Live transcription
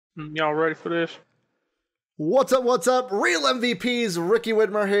Y'all ready for this? What's up, what's up? Real MVPs, Ricky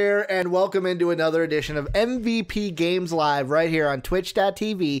Widmer here, and welcome into another edition of MVP Games Live right here on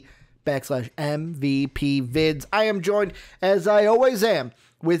twitch.tv/MVPvids. I am joined, as I always am,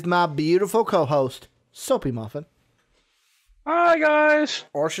 with my beautiful co-host, Soapy Muffin. Hi, guys.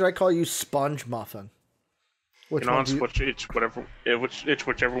 Or should I call you Sponge Muffin? It's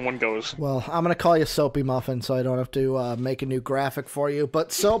whichever one goes. Well, I'm going to call you Soapy Muffin so I don't have to make a new graphic for you.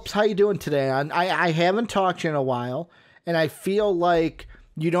 But Soaps, how you doing today? I haven't talked to you in a while, and I feel like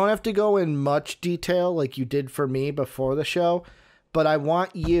you don't have to go in much detail like you did for me before the show, but I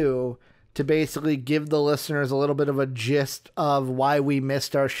want you to basically give the listeners a little bit of a gist of why we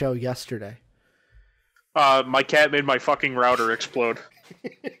missed our show yesterday. My cat made my fucking router explode.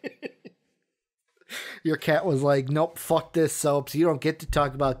 Your cat was like, nope, fuck this, Soaps. You don't get to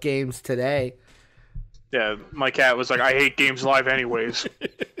talk about games today. Yeah, my cat was like, I hate games live anyways.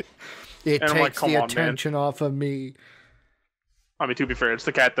 It takes the attention off of me. I mean, to be fair, it's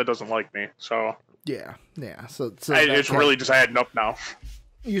the cat that doesn't like me, so... Yeah. So it's really just adding up now.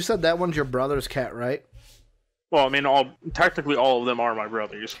 You said that one's your brother's cat, right? Well, I mean, technically all of them are my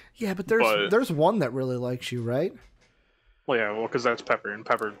brothers. Yeah, but there's one that really likes you, right? Well, yeah, because that's Pepper, and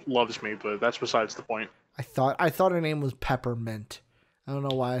Pepper loves me, but that's besides the point. I thought her name was Peppermint. I don't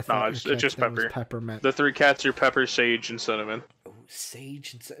know why I thought it's just Pepper. Peppermint. The three cats are Pepper, Sage, and Cinnamon. Oh,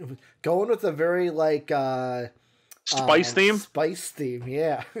 Sage and Cinnamon. Going with a very, Spice theme? Spice theme,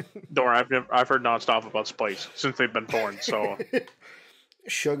 yeah. Don't worry, I've heard nonstop about Spice since they've been born, so...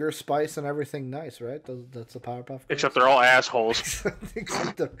 Sugar, spice, and everything nice, right? That's the Powerpuff Girls. Except they're all assholes.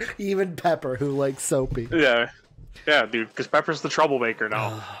 Even Pepper, who likes Soapy. Yeah, dude, because Pepper's the troublemaker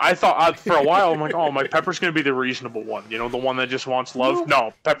now. I thought, for a while, I'm like, oh, my Pepper's going to be the reasonable one. You know, the one that just wants love?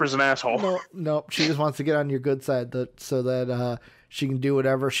 No, Pepper's an asshole. No, she just wants to get on your good side so that she can do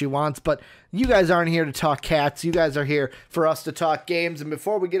whatever she wants. But you guys aren't here to talk cats. You guys are here for us to talk games. And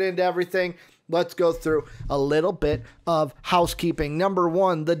before we get into everything, let's go through a little bit of housekeeping. Number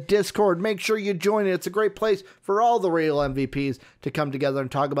one, the Discord. Make sure you join it. It's a great place for all the real MVPs to come together and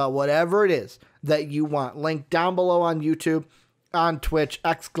talk about whatever it is that you want. Link down below on YouTube, on Twitch,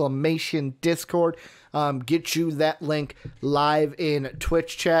 !Discord. Get you that link live in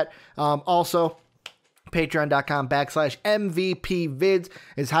Twitch chat. Also, patreon.com/MVPvids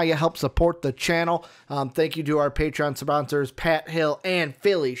is how you help support the channel. Thank you to our Patreon sponsors, Pat Hill and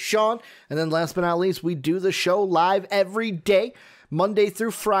Philly Sean. And then last but not least, we do the show live every day, Monday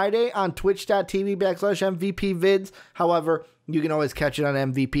through Friday on twitch.tv/MVPvids. However, you can always catch it on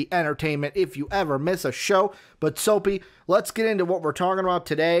MVP Entertainment if you ever miss a show. But Soapy, let's get into what we're talking about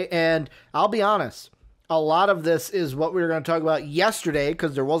today. And I'll be honest, a lot of this is what we were going to talk about yesterday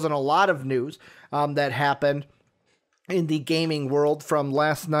because there wasn't a lot of news that happened in the gaming world from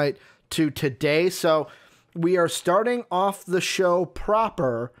last night to today. So we are starting off the show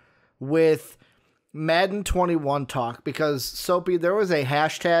proper with Madden 21 talk because, Soapy, there was a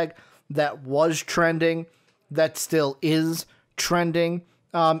hashtag that was trending that still is trending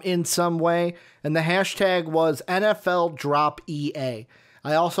in some way, and the hashtag was NFL Drop EA.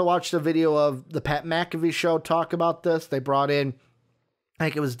 I also watched a video of the Pat McAfee show talk about this. They brought in, I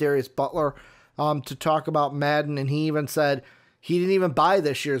think it was Darius Butler, to talk about Madden, and he even said he didn't even buy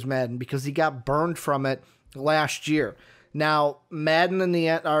this year's Madden because he got burned from it last year. Now, Madden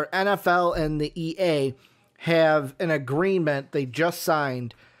and our NFL and the EA have an agreement they just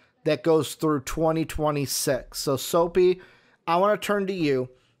signed that goes through 2026. So, Soapy, I want to turn to you.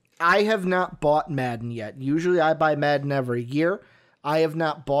 I have not bought Madden yet. Usually I buy Madden every year. I have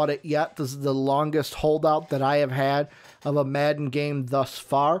not bought it yet. This is the longest holdout that I have had of a Madden game thus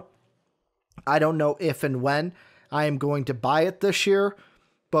far. I don't know if and when I am going to buy it this year,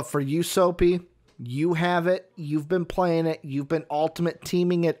 but for you, Soapy, you have it. You've been playing it. You've been ultimate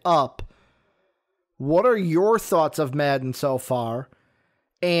teaming it up. What are your thoughts of Madden so far?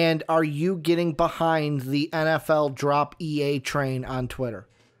 And are you getting behind the NFL Drop EA train on Twitter?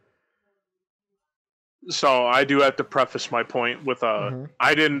 So I do have to preface my point with I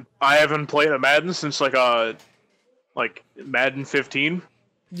haven't played a Madden since like Madden 15.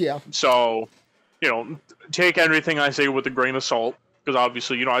 Yeah. So, take everything I say with a grain of salt because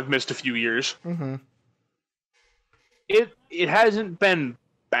obviously, I've missed a few years. Mm-hmm. It hasn't been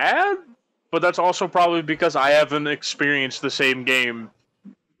bad, but that's also probably because I haven't experienced the same game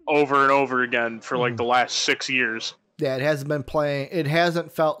over and over again for like the last 6 years. Yeah, it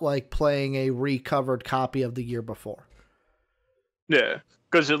hasn't felt like playing a recovered copy of the year before. Yeah,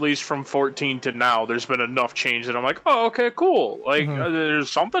 because at least from 14 to now, there's been enough change that I'm like, oh, okay, cool. Like, there's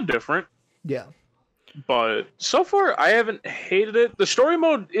something different. Yeah. But so far, I haven't hated it. The story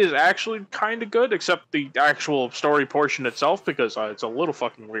mode is actually kind of good, except the actual story portion itself, because it's a little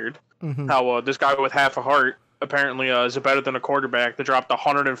fucking weird. How this guy with half a heart apparently is better than a quarterback that dropped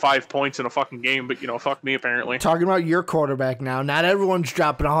 105 points in a fucking game, but, fuck me, apparently. Talking about your quarterback now. Not everyone's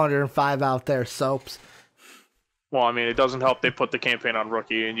dropping 105 out there, Soaps. Well, I mean, it doesn't help they put the campaign on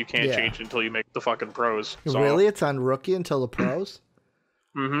rookie, and you can't change until you make the fucking pros. So. Really? It's on rookie until the pros?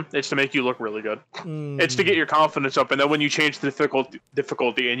 It's to make you look really good. It's to get your confidence up, and then when you change the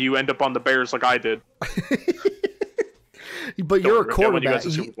difficulty and you end up on the Bears like I did. But you're a quarterback.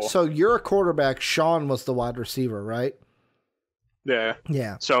 So you're a quarterback. Sean was the wide receiver, right? Yeah.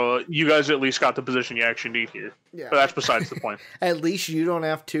 Yeah. So you guys at least got the position you actually need here. Yeah. But that's besides the point. At least you don't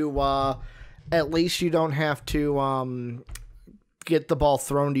have to. Get the ball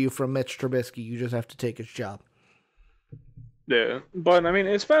thrown to you from Mitch Trubisky. You just have to take his job. Yeah, but I mean,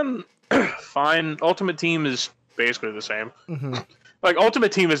 it's been fine. Ultimate Team is basically the same. Like,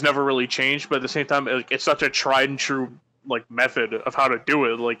 Ultimate Team has never really changed, but at the same time, it's such a tried and true method of how to do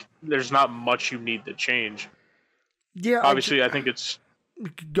it. Like, there's not much you need to change. Yeah, obviously, I think it's.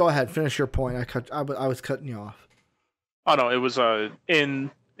 Go ahead, finish your point. I was cutting you off. Oh no, it was in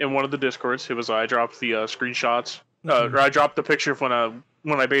one of the Discords. It was I dropped the screenshots. Or I dropped the picture of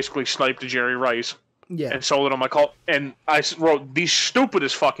when I basically sniped Jerry Rice. Yeah. And sold it on my call. And I wrote the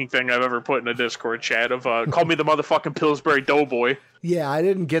stupidest fucking thing I've ever put in a Discord chat of call me the motherfucking Pillsbury Doughboy. Yeah, I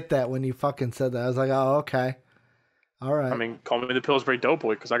didn't get that when you fucking said that. I was like, oh, okay. All right. I mean, call me the Pillsbury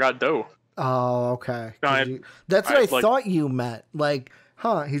Doughboy because I got dough. Oh, okay. That's what I thought you meant. Like,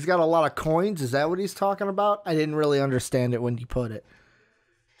 he's got a lot of coins. Is that what he's talking about? I didn't really understand it when you put it.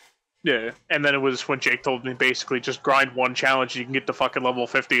 Yeah, and then it was when Jake told me basically just grind one challenge and you can get to fucking level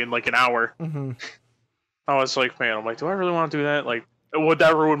 50 in like an hour. I was like, man, I'm like, do I really want to do that? Like, would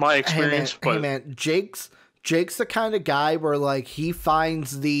that ruin my experience? Hey man, Jake's the kind of guy where like he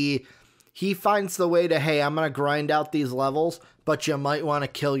finds the way to, hey, I'm gonna grind out these levels, but you might want to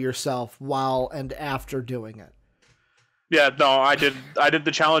kill yourself while and after doing it. Yeah, no, I did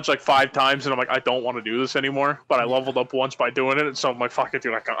the challenge like 5 times, and I'm like, I don't want to do this anymore. But I leveled up once by doing it, and so I'm like, fuck it,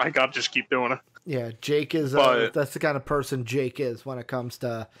 dude, I gotta just keep doing it. Yeah, Jake is that's the kind of person Jake is when it comes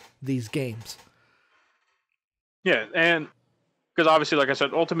to these games. Yeah, and because obviously, like I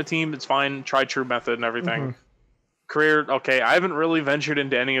said, Ultimate Team, it's fine, tried true method and everything. Career, okay, I haven't really ventured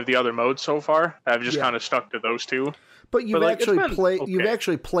into any of the other modes so far. I've just kind of stuck to those two. But you've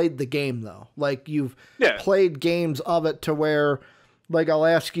actually played the game though. Like you've played games of it to where, like, I'll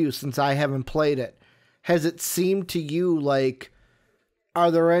ask you, since I haven't played it, has it seemed to you like, are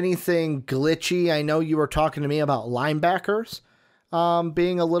there anything glitchy? I know you were talking to me about linebackers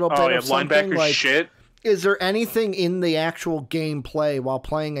being a little bit of something. Linebackers like, shit. Is there anything in the actual gameplay while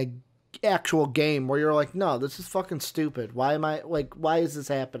playing a actual game where you're like, no, this is fucking stupid. Why is this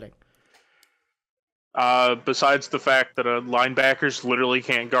happening? Besides the fact that linebackers literally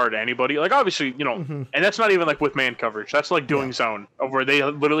can't guard anybody. Like, obviously, and that's not even like with man coverage. That's like doing zone, where they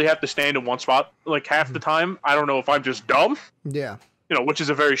literally have to stand in one spot like half the time. I don't know if I'm just dumb. Yeah. Which is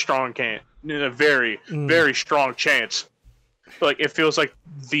a very strong very strong chance. Like, it feels like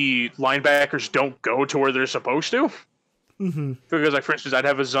the linebackers don't go to where they're supposed to. Because, like, for instance, I'd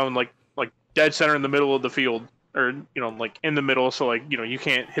have a zone like dead center in the middle of the field, or like in the middle, so like you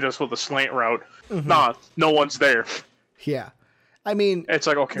can't hit us with a slant route. Nah, no one's there. Yeah, I mean, it's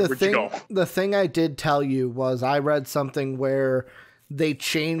like, okay, where'd you go? The thing I did tell you was I read something where they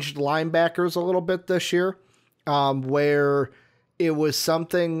changed linebackers a little bit this year, where it was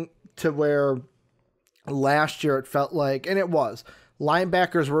something to where last year it felt like, and it was,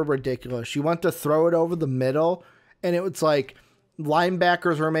 linebackers were ridiculous. You went to throw it over the middle, and it was like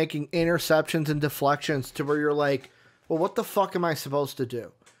linebackers were making interceptions and deflections to where you're like, well, what the fuck am I supposed to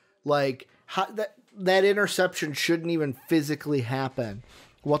do? Like, how, that interception shouldn't even physically happen.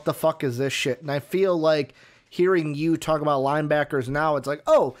 What the fuck is this shit? And I feel like hearing you talk about linebackers now, it's like,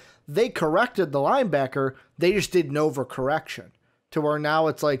 oh, they corrected the linebacker. They just did an overcorrection. To where now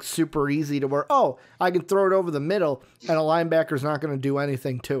it's like super easy to where, oh, I can throw it over the middle and a linebacker's not going to do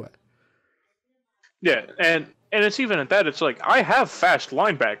anything to it. Yeah, and it's even at that, it's like, I have fast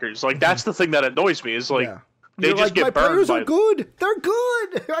linebackers. Like, that's the thing that annoys me, is like, they just get burned. My players are good. They're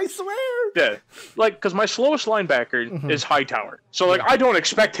good. I swear. Yeah, like, because my slowest linebacker is Hightower. So, like, I don't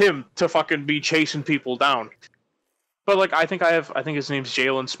expect him to fucking be chasing people down. But, like, I think his name's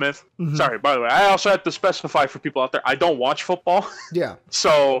Jalen Smith. Sorry, by the way. I also have to specify for people out there, I don't watch football. Yeah.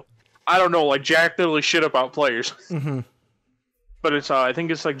 So, I don't know, like, jack diddly shit about players. But it's, I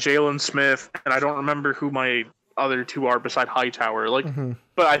think it's, like, Jalen Smith, and I don't remember who my other two are beside Hightower. Like,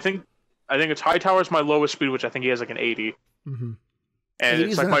 but I think I think it's Hightower's my lowest speed, which I think he has like an 80. Mm-hmm. And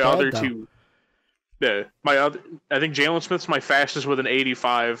it's like my other two. Yeah, I think Jalen Smith's my fastest with an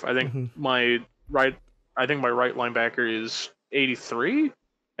 85. I think my right linebacker is 83,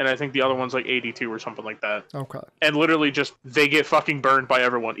 and I think the other one's like 82 or something like that. Okay. And literally just they get fucking burned by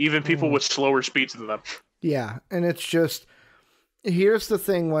everyone, even people with slower speeds than them. Yeah, and it's just here's the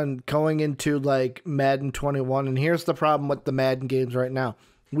thing when going into like Madden 21, and here's the problem with the Madden games right now.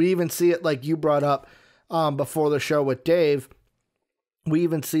 We even see it like you brought up before the show with Dave. We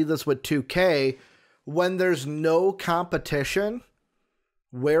even see this with 2K. When there's no competition,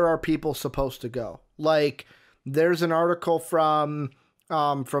 where are people supposed to go? Like, there's an article from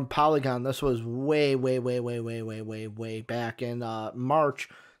Polygon. This was way back in March,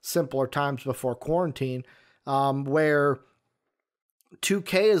 simpler times before quarantine, where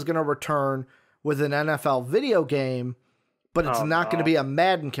 2K is going to return with an NFL video game, but it's not going to be a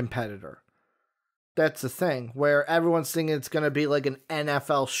Madden competitor. That's the thing, where everyone's thinking it's going to be like an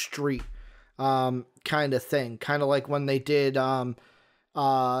NFL Street kind of thing, kind of like when they did like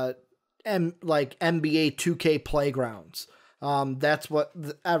NBA 2K Playgrounds. That's what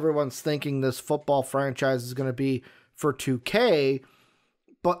everyone's thinking this football franchise is going to be for 2K.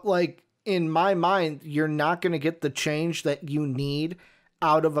 But like in my mind, you're not going to get the change that you need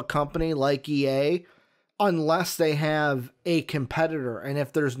out of a company like EA unless they have a competitor. And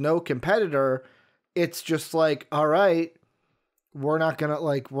if there's no competitor, it's just like, all right, we're not going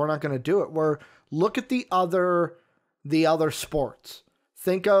to do it. Look at the other sports.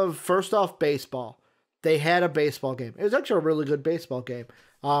 Think of, first off, baseball. They had a baseball game. It was actually a really good baseball game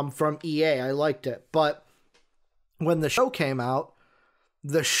from EA. I liked it. But when the show came out,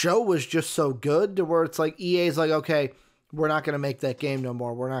 the show was just so good to where it's like EA's like, okay, we're not going to make that game no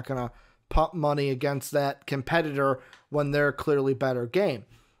more. We're not going to pump money against that competitor when they're a clearly better game.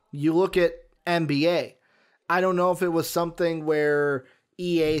 You look at NBA. I don't know if it was something where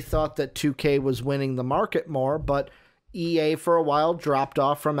EA thought that 2K was winning the market more, but EA for a while dropped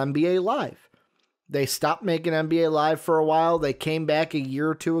off from NBA Live. They stopped making NBA Live for a while. They came back a year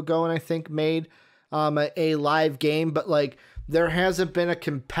or two ago and I think made a live game, but like there hasn't been a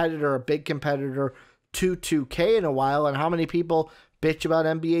big competitor to 2K in a while. And how many people bitch about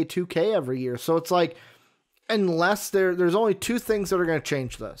NBA 2K every year? So it's like, unless there's only two things that are going to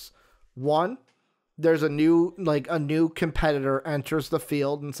change this. One, there's a new competitor enters the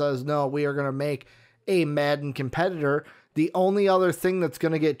field and says, no, we are going to make a Madden competitor. The only other thing that's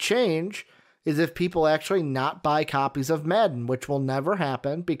going to get changed is if people actually not buy copies of Madden, which will never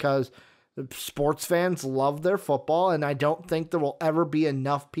happen because sports fans love their football. And I don't think there will ever be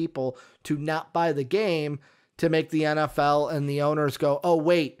enough people to not buy the game to make the NFL and the owners go, oh,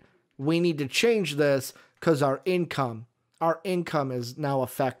 wait, we need to change this because our income is now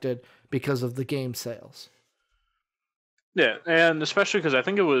affected because of the game sales. Yeah, and especially because I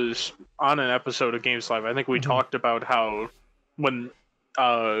think it was on an episode of Games Live, I think we talked about how when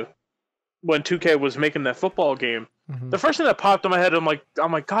 2K was making that football game, the first thing that popped in my head, I'm like,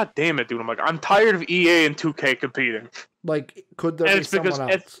 God damn it, dude. I'm tired of EA and 2K competing. Like, could there be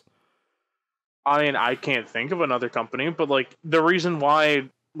someone else? I mean, I can't think of another company, but like the reason why,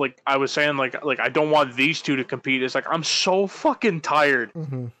 like I was saying, like I don't want these two to compete is like I'm so fucking tired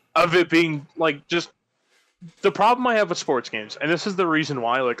of it being like just the problem I have with sports games, and this is the reason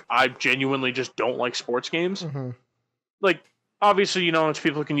why like I genuinely just don't like sports games. Like obviously, you know,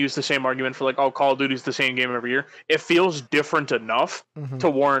 people can use the same argument for like, oh, Call of Duty's the same game every year. It feels different enough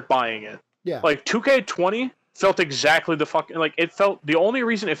to warrant buying it. Yeah. Like 2K20 felt exactly the fucking like it felt. The only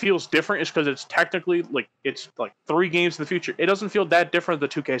reason it feels different is because it's technically like it's like 3 games in the future. It doesn't feel that different than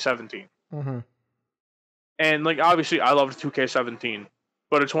 2K17. And like obviously, I loved 2K17,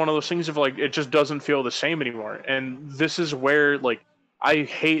 but it's one of those things of like it just doesn't feel the same anymore. And this is where like I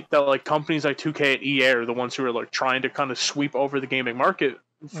hate that like companies like 2K and EA are the ones who are like trying to kind of sweep over the gaming market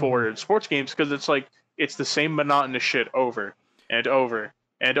for sports games because it's like it's the same monotonous shit over and over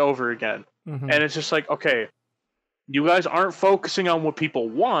and over again. And it's just like, okay, you guys aren't focusing on what people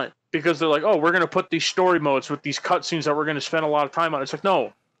want because they're like, oh, we're going to put these story modes with these cutscenes that we're going to spend a lot of time on. It's like,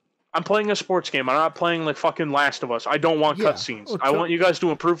 no, I'm playing a sports game. I'm not playing like fucking Last of Us. I don't want cutscenes. I want you guys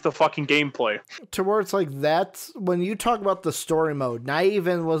to improve the fucking gameplay. To where it's like that's when you talk about the story mode. And I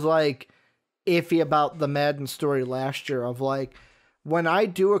even was like iffy about the Madden story last year of like when I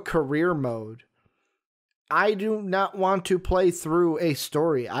do a career mode, I do not want to play through a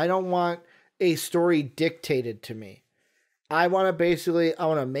story. I don't want a story dictated to me. I want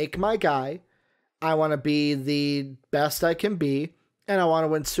to make my guy. I want to be the best I can be. And I want to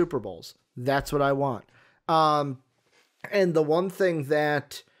win Super Bowls. That's what I want. And the one thing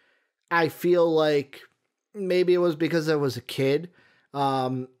that I feel like maybe it was because I was a kid,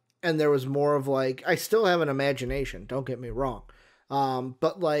 and there was more of like, I still have an imagination, don't get me wrong.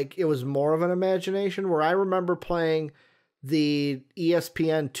 But like it was more of an imagination where I remember playing the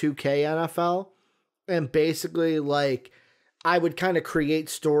ESPN 2K NFL, and basically like I would kind of create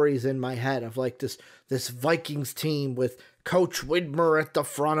stories in my head of like this Vikings team with Coach Widmer at the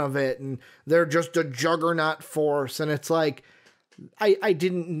front of it, and they're just a juggernaut force. And it's like, I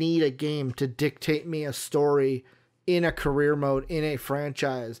didn't need a game to dictate me a story in a career mode, in a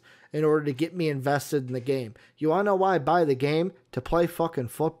franchise, in order to get me invested in the game. You want to know why I buy the game? To play fucking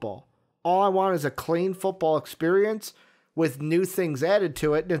football. All I want is a clean football experience with new things added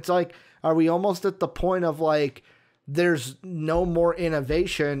to it. And it's like, are we almost at the point of like, there's no more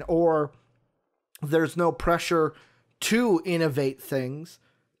innovation, or there's no pressure to innovate things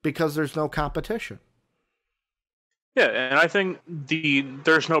because there's no competition? Yeah, and I think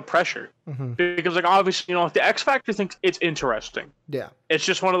there's no pressure. Because like obviously, like the X Factor thinks it's interesting. Yeah. It's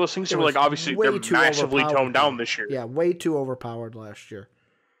just one of those things where like obviously they're massively toned down this year. Yeah, way too overpowered last year.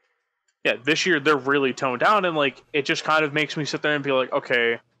 Yeah, this year they're really toned down, and like it just kind of makes me sit there and be like,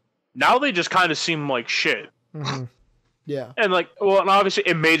 okay, now they just kind of seem like shit. Yeah. And like, well, and obviously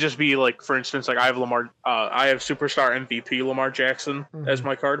it may just be like, for instance, like I have superstar MVP Lamar Jackson as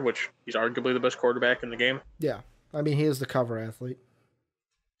my card, which he's arguably the best quarterback in the game. Yeah. I mean, he is the cover athlete.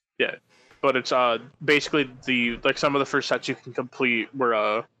 Yeah. But it's basically some of the first sets you can complete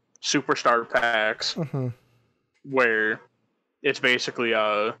were superstar packs, where it's basically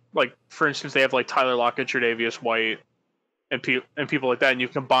like, for instance, they have like Tyler Lockett, Tre'Davious White, and people like that, and you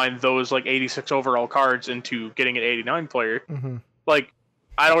combine those like 86 overall cards into getting an 89 player. Like,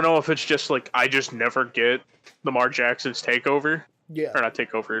 I don't know if it's just like I just never get Lamar Jackson's takeover. Yeah. Or not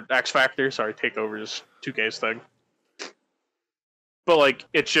takeover, X Factor. Sorry, takeover is 2K's thing. But like,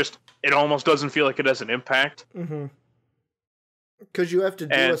 it's just, it almost doesn't feel like it has an impact. Because you have to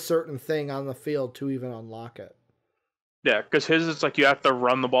do a certain thing on the field to even unlock it. Yeah, because his, it's like you have to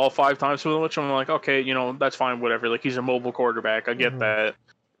run the ball 5 times, which I'm like, okay, that's fine, whatever. Like, he's a mobile quarterback. I get that.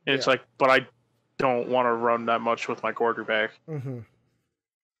 And it's like, but I don't want to run that much with my quarterback.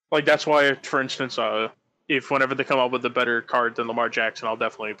 Like, that's why, for instance, if whenever they come up with a better card than Lamar Jackson, I'll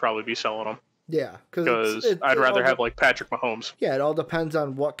definitely probably be selling them. Yeah, because I'd rather have like Patrick Mahomes. Yeah, it all depends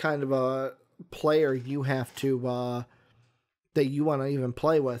on what kind of a player you have to that you want to even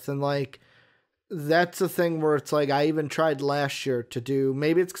play with, and like that's the thing where it's like I even tried last year to do.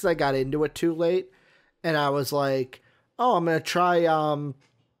 Maybe it's because I got into it too late, and I was like, oh, I'm gonna try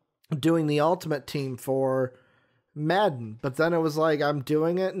doing the ultimate team for Madden, but then it was like I'm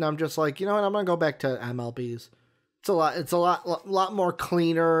doing it, and I'm just like, you know what, I'm gonna go back to MLBs. It's a lot more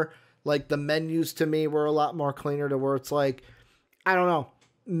cleaner. Like, the menus to me were a lot more cleaner, to where it's like, I don't know,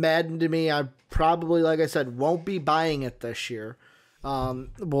 Madden to me, I probably, like I said, won't be buying it this year.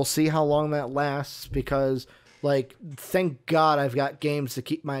 We'll see how long that lasts, because, like, thank God I've got games to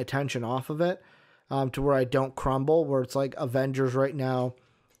keep my attention off of it, to where I don't crumble, where it's like Avengers right now,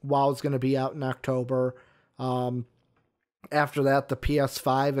 WoW's going to be out in October. After that, the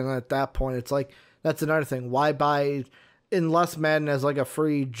PS5, and at that point, it's like, that's another thing. Why buy... Unless Madden has like a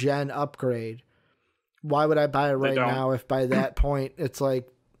free gen upgrade, why would I buy it right now if by that point it's like,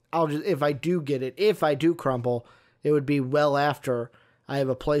 if I do get it, if I do crumble, it would be well after I have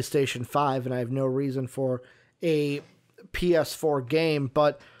a PlayStation 5 and I have no reason for a PS4 game.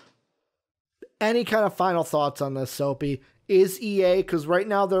 But any kind of final thoughts on this, Soapy? Is EA, because right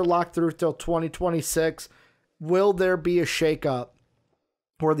now they're locked through till 2026, will there be a shakeup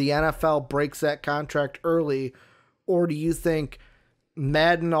where the NFL breaks that contract early? Or do you think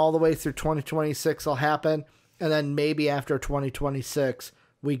Madden all the way through 2026 will happen, and then maybe after 2026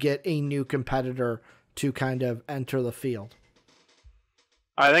 we get a new competitor to kind of enter the field?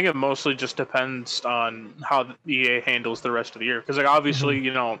 I think it mostly just depends on how the EA handles the rest of the year. Because like obviously,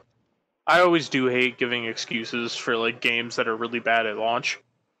 I always do hate giving excuses for like games that are really bad at launch,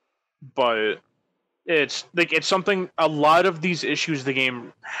 but it's like it's something. A lot of these issues the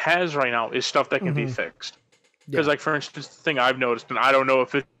game has right now is stuff that can be fixed. Because, like, for instance, the thing I've noticed, and I don't know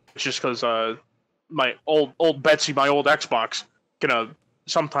if it's just because my old Betsy, my old Xbox,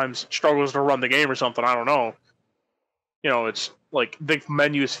 sometimes struggles to run the game or something. I don't know. It's like the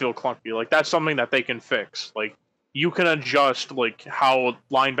menus feel clunky. Like, that's something that they can fix. Like, you can adjust like how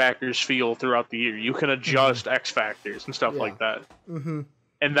linebackers feel throughout the year. You can adjust X factors and stuff like that.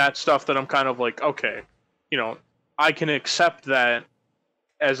 And that's stuff that I'm kind of like, okay, I can accept that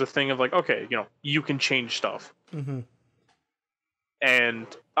as a thing of like, okay, you can change stuff. And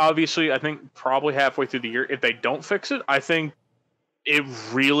obviously, I think probably halfway through the year, if they don't fix it, I think it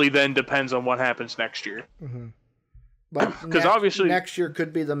really then depends on what happens next year. Because obviously next year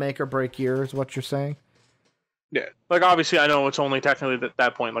could be the make or break year, is what you're saying. Yeah, like obviously I know it's only technically at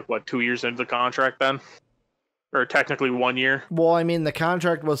that point, like what, 2 years into the contract then, or technically 1 year. Well, I mean, the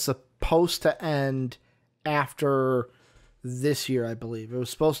contract was supposed to end after this year, I believe. It was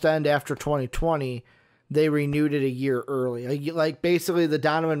supposed to end after 2020. They renewed it a year early. Like basically the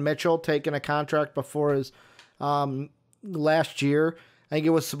Donovan Mitchell taking a contract before his last year. I think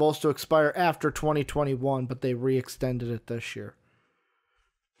it was supposed to expire after 2021, but they re-extended it this year.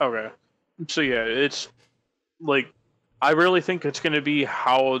 Okay. So yeah, it's like, I really think it's going to be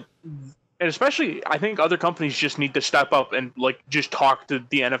how, and especially I think other companies just need to step up and like just talk to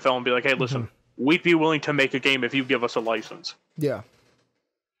the NFL and be like, hey, listen, we'd be willing to make a game if you give us a license. Yeah.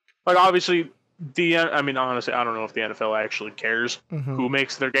 Like obviously I mean, honestly, I don't know if the NFL actually cares who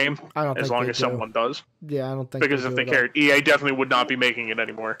makes their game, as long as someone does. Yeah, I don't think because if they cared, EA definitely would not be making it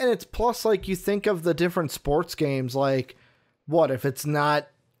anymore. And it's plus, like, you think of the different sports games, like, what if it's not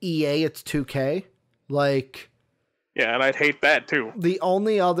EA, it's 2K? Like, yeah, and I'd hate that too. The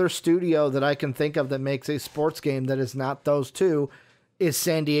only other studio that I can think of that makes a sports game that is not those two is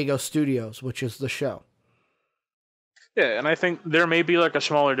San Diego Studios, which is the show. Yeah, and I think there may be like a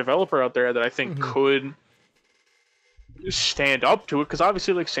smaller developer out there that I think could stand up to it, because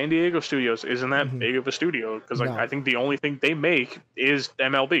obviously like San Diego Studios isn't that big of a studio, because like I think the only thing they make is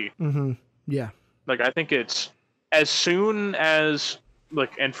MLB. Yeah. Like I think it's as soon as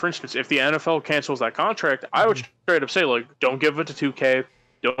like, and for instance, if the NFL cancels that contract, I would straight up say like, don't give it to 2K,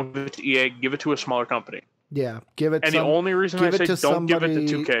 don't give it to EA, give it to a smaller company. Yeah, give it. And the only reason I say don't give it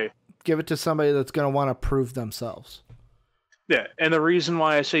to 2K, give it to somebody that's going to want to prove themselves. Yeah, and the reason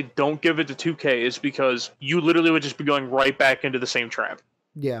why I say don't give it to 2K is because you literally would just be going right back into the same trap.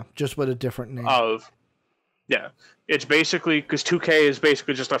 Yeah, just with a different name. Yeah, it's basically because 2K is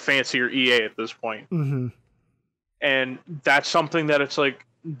basically just a fancier EA at this point. And that's something that it's like,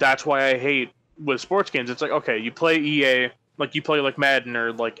 that's why I hate with sports games. It's like, okay, you play EA, like you play like Madden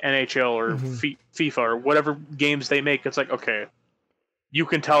or like NHL or FIFA or whatever games they make. It's like, okay, you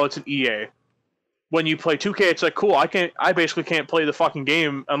can tell it's an EA. When you play 2K, it's like, cool, I basically can't play the fucking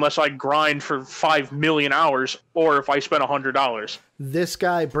game unless I grind for 5 million hours or if I spend $100. This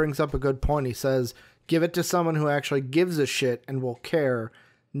guy brings up a good point. He says, give it to someone who actually gives a shit and will care,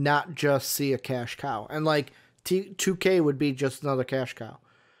 not just see a cash cow. And like 2K would be just another cash cow.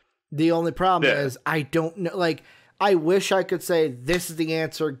 The only problem is I don't know. Like, I wish I could say this is the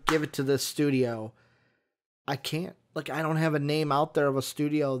answer, give it to this studio. I can't. Like, I don't have a name out there of a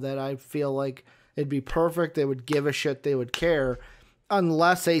studio that I feel like it'd be perfect. They would give a shit. They would care.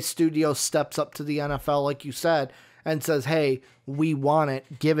 Unless a studio steps up to the NFL, like you said, and says, hey, we want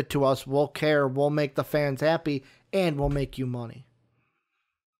it. Give it to us. We'll care. We'll make the fans happy. And we'll make you money.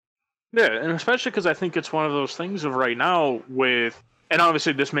 Yeah, and especially because I think it's one of those things of right now with... And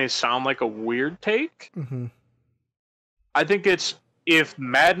obviously this may sound like a weird take. I think it's... If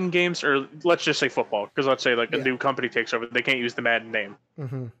Madden games, or let's just say football, because let's say like a new company takes over, they can't use the Madden name.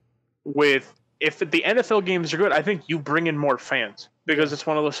 If the NFL games are good, I think you bring in more fans, because it's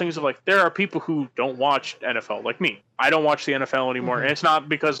one of those things of like, there are people who don't watch NFL, like me. I don't watch the NFL anymore, and it's not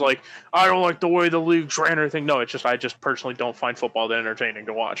because like I don't like the way the leagues ran or anything. No, it's just I just personally don't find football that entertaining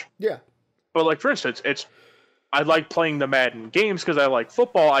to watch. Yeah. But like for instance, I like playing the Madden games because I like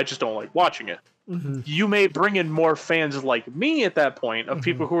football. I just don't like watching it. You may bring in more fans like me at that point of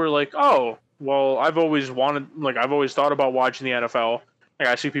people who are like, oh, well, I've always thought about watching the NFL. Like,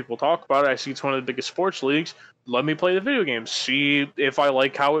 I see people talk about it. I see it's one of the biggest sports leagues. Let me play the video game. See if I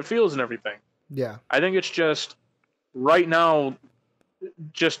like how it feels and everything. Yeah. I think it's just right now,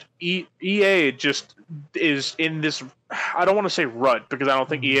 just EA just is in this. I don't want to say rut, because I don't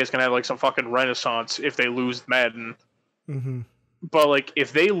think EA is gonna have like some fucking renaissance if they lose Madden. But like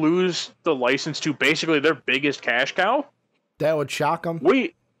if they lose the license to basically their biggest cash cow, that would shock them.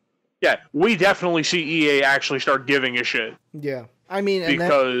 We definitely see EA actually start giving a shit. Yeah. I mean,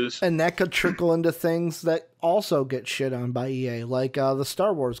 and that could trickle into things that also get shit on by EA, like the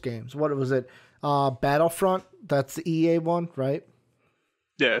Star Wars games. What was it? Battlefront? That's the EA one, right?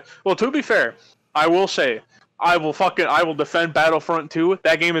 Yeah. Well, to be fair, I will say, I will defend Battlefront 2.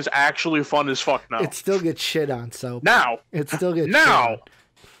 That game is actually fun as fuck now. It still gets shit on, so... It still gets shit on.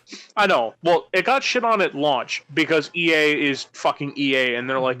 I know. Well, it got shit on at launch because EA is fucking EA, and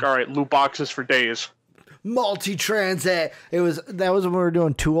they're like, all right, loot boxes for days. Multi-transact. That was when we were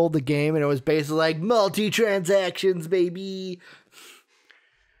doing Too Old the Game, and it was basically like multi-transactions, baby.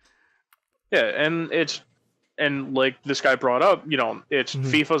 Yeah, and like this guy brought up, it's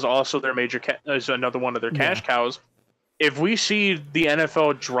FIFA's also their major is another one of their cash cows. if we see the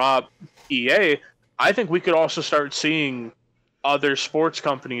NFL drop EA, I think we could also start seeing other sports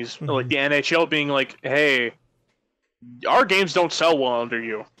companies, like the NHL, being like, hey, our games don't sell well under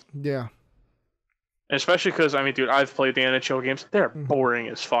you. Yeah. Especially because, I mean, dude, I've played the NHL games. They're boring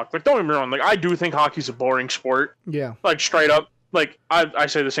as fuck. Like, don't get me wrong. Like, I do think hockey's a boring sport. Yeah. Like, straight up. Like, I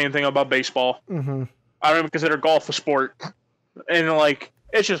say the same thing about baseball. I don't even consider golf a sport. And, like,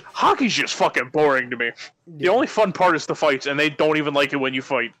 it's just, hockey's just fucking boring to me. Yeah. The only fun part is the fights, and they don't even like it when you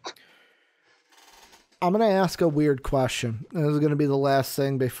fight. I'm going to ask a weird question. And this is going to be the last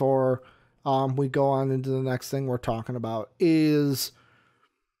thing before we go on into the next thing we're talking about. Is,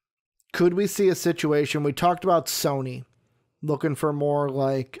 could we see a situation, we talked about Sony looking for more,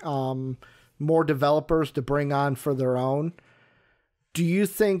 like, more developers to bring on for their own. Do you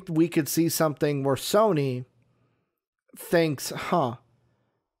think we could see something where Sony thinks,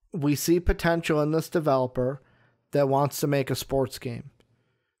 we see potential in this developer that wants to make a sports game.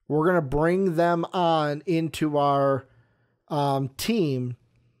 We're going to bring them on into our team,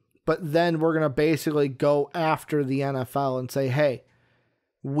 but then we're going to basically go after the NFL and say, hey,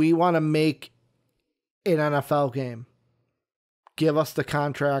 we want to make an NFL game. Give us the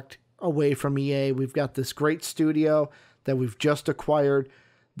contract away from EA. We've got this great studio that we've just acquired.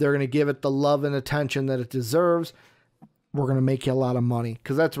 They're going to give it the love and attention that it deserves. We're going to make you a lot of money,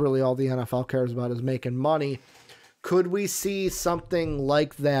 because that's really all the NFL cares about, is making money. Could we see something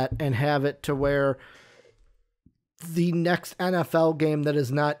like that and have it to where the next NFL game that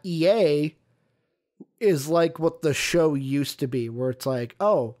is not EA is like what the show used to be, where it's like,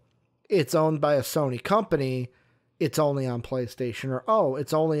 oh, it's owned by a Sony company, it's only on PlayStation, or oh,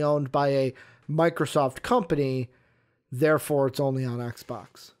 it's only owned by a Microsoft company, therefore it's only on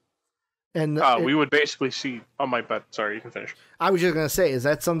Xbox. And we would basically see. Oh, my bad. Sorry, you can finish. I was just gonna say, is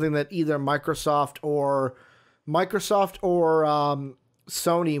that something that either Microsoft or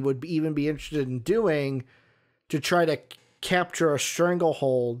Sony would even be interested in doing to try to capture a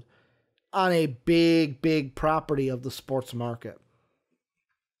stranglehold on a big property of the sports market?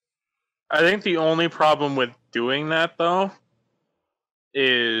 I think the only problem with doing that, though,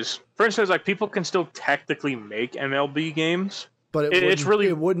 is, for instance, like, people can still technically make MLB games, but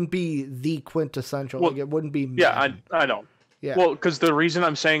it wouldn't be the quintessential. Well, like, it wouldn't be. Yeah, I know. Yeah. Well, because the reason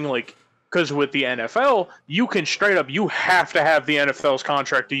I'm saying, like, because with the NFL, you can straight up, you have to have the NFL's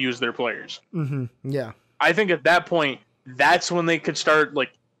contract to use their players. Yeah. I think at that point, that's when they could start,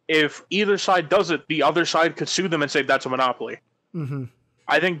 like, if either side does it, the other side could sue them and say that's a monopoly.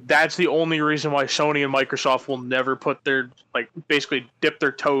 I think that's the only reason why Sony and Microsoft will never put their, like, basically dip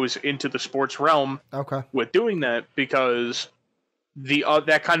their toes into the sports realm with doing that, because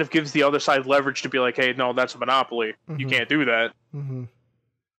that kind of gives the other side leverage to be like, hey, no, that's a monopoly. You can't do that.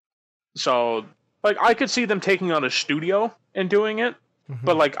 So, like, I could see them taking on a studio and doing it,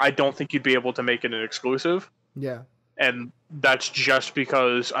 but, like, I don't think you'd be able to make it an exclusive. Yeah. And that's just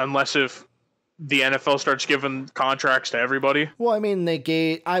because, unless if the NFL starts giving contracts to everybody. Well, I mean,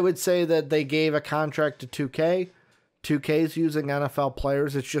 I would say that they gave a contract to 2K. 2K's using NFL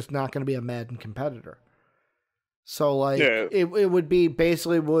players. It's just not going to be a Madden competitor. So, like, it would be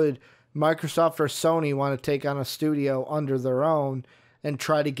basically, would Microsoft or Sony want to take on a studio under their own and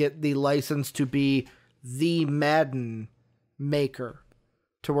try to get the license to be the Madden maker,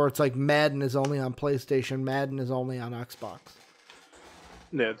 to where it's like Madden is only on PlayStation, Madden is only on Xbox.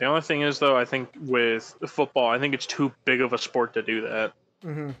 Yeah, the only thing is, though, I think with football, I think it's too big of a sport to do that.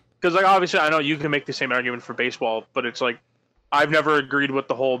 Because, like, obviously, I know you can make the same argument for baseball, but it's like, I've never agreed with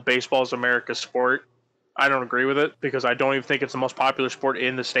the whole baseball's America's sport. I don't agree with it, because I don't even think it's the most popular sport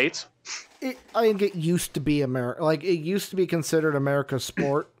in the States. I think it used to be America. Like, it used to be considered America's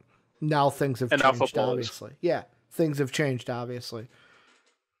sport. Now things have changed, obviously. Yeah, things have changed, obviously.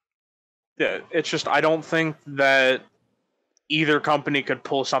 Yeah, it's just, I don't think that either company could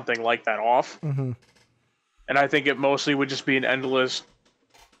pull something like that off. And I think it mostly would just be an endless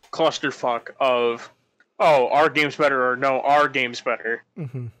clusterfuck of, oh, our game's better, or no, our game's better.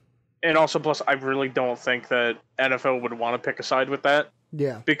 And also, plus, I really don't think that NFL would want to pick a side with that.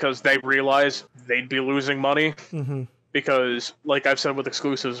 Yeah. Because they realize they'd be losing money. Because, like I've said with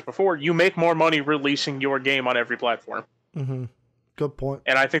exclusives before, you make more money releasing your game on every platform. Good point.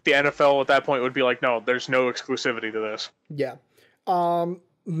 And I think the NFL at that point would be like, no, there's no exclusivity to this. Yeah.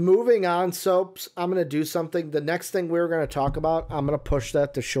 Moving on, Soaps, I'm going to do something. The next thing we're going to talk about, I'm going to push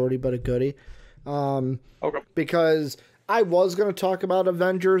that to Shorty But A Goodie. Because I was going to talk about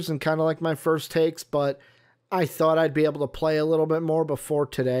Avengers and kind of like my first takes, but I thought I'd be able to play a little bit more before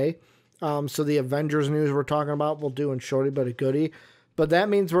today. So the Avengers news we're talking about, we'll do in Shorty But A Goodie. But that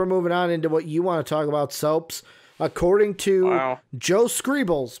means we're moving on into what you want to talk about, Soaps. According to Joe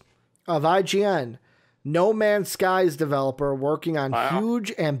Scribbles of IGN, No Man's Sky's developer working on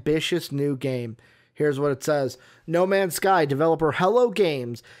huge, ambitious new game. Here's what it says. No Man's Sky developer Hello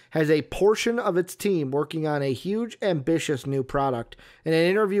Games has a portion of its team working on a huge, ambitious new product. In an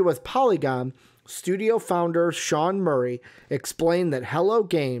interview with Polygon, studio founder Sean Murray explained that Hello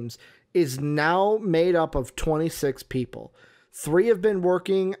Games is now made up of 26 people. 3 have been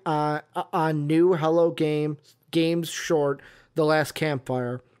working on new Hello Games short, The Last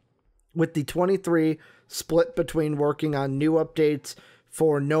Campfire, with the 23 split between working on new updates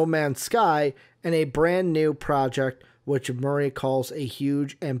for No Man's Sky and a brand new project which Murray calls a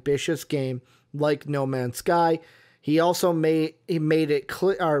huge, ambitious game like No Man's Sky. He also made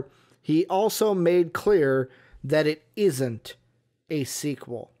clear that it isn't a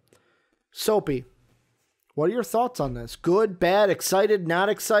sequel. Soapy, what are your thoughts on this? Good, bad, excited, not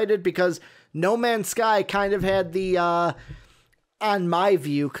excited? Because No Man's Sky kind of had the, on my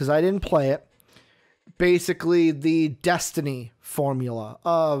view, because I didn't play it, basically the Destiny formula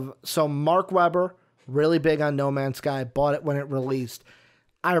of, so Mark Webber, really big on No Man's Sky, bought it when it released.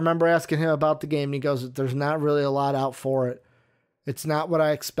 I remember asking him about the game, and he goes, there's not really a lot out for it. It's not what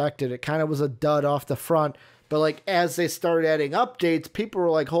I expected. It kind of was a dud off the front, but like as they started adding updates, people were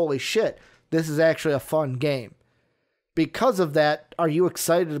like, holy shit, this is actually a fun game. Because of that, are you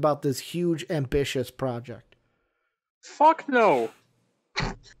excited about this huge, ambitious project? Fuck no.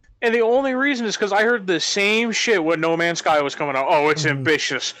 And the only reason is because I heard the same shit when No Man's Sky was coming out. Oh, it's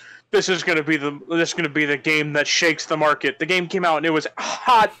ambitious. This is gonna be the game that shakes the market. The game came out and it was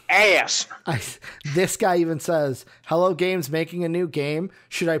hot ass. This guy even says, Hello Games making a new game.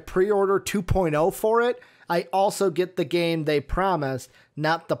 Should I pre-order 2.0 for it? I also get the game they promised,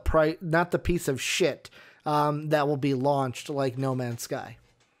 not the piece of shit that will be launched like No Man's Sky.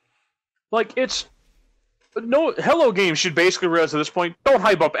 Like Hello Games should basically realize at this point, don't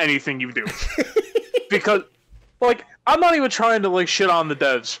hype up anything you do. Because, like, I'm not even trying to, like, shit on the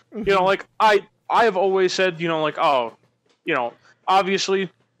devs. You know, like, I have always said, you know, like, oh, you know, obviously,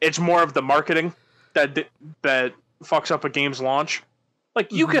 it's more of the marketing that fucks up a game's launch.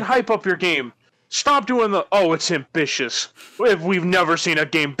 Like, you can hype up your game. Stop doing it's ambitious. We've never seen a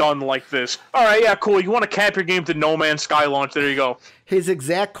game done like this. Alright, yeah, cool. You want to cap your game to No Man's Sky launch? There you go. His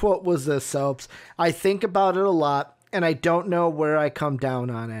exact quote was this, Soaps. I think about it a lot, and I don't know where I come down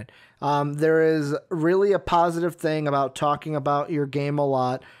on it. There is really a positive thing about talking about your game a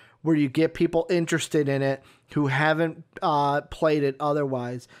lot, where you get people interested in it who haven't played it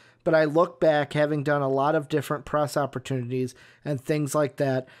otherwise. But I look back, having done a lot of different press opportunities and things like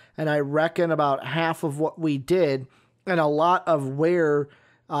that, and I reckon about half of what we did and a lot of where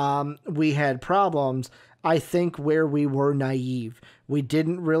we had problems, I think where we were naive. We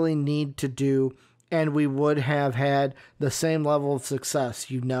didn't really need to do, and we would have had the same level of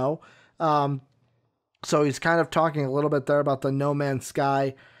success, you know? So he's kind of talking a little bit there about the No Man's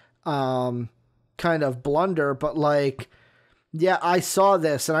Sky kind of blunder, but like... Yeah, I saw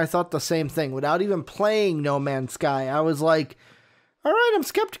this and I thought the same thing. Without even playing No Man's Sky, I was like, all right, I'm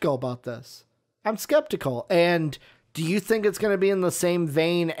skeptical about this. I'm skeptical. And do you think it's going to be in the same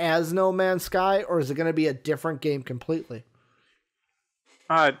vein as No Man's Sky, or is it going to be a different game completely?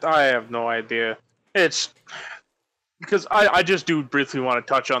 I have no idea. It's because I just do briefly want to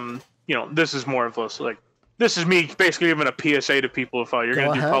touch on, you know, this is more of a, like, this is me basically giving a PSA to people if you're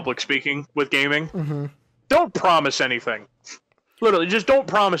going to do public speaking with gaming. Don't promise anything. Literally, just don't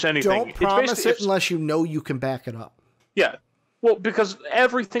promise anything. Don't promise it unless you know you can back it up. Yeah. Well, because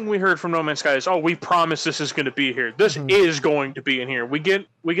everything we heard from No Man's Sky is, oh, we promise this is going to be here. This is going to be in here. We get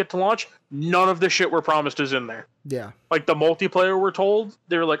to launch, none of the shit we're promised is in there. Yeah. Like the multiplayer we're told,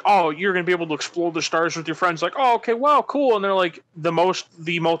 they're like, oh, you're going to be able to explore the stars with your friends. Like, oh, okay, wow, cool. And they're like, the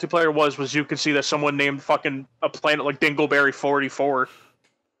multiplayer was you could see that someone named fucking a planet like Dingleberry 44.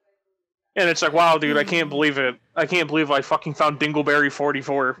 And it's like, wow, dude, I can't believe it. I can't believe I fucking found Dingleberry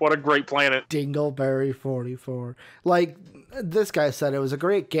 44. What a great planet. Dingleberry 44. Like, this guy said it was a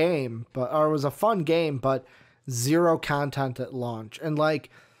great game, or it was a fun game, but zero content at launch. And, like,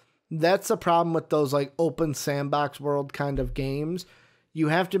 that's the problem with those, like, open sandbox world kind of games. You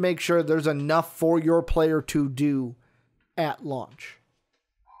have to make sure there's enough for your player to do at launch.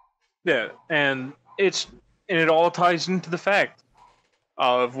 Yeah, and it all ties into the fact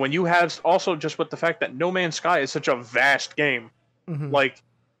of when you have also just with the fact that No Man's Sky is such a vast game, like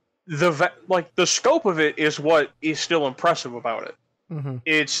the scope of it is what is still impressive about it.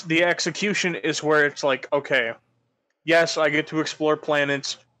 It's the execution is where it's like, okay, yes, I get to explore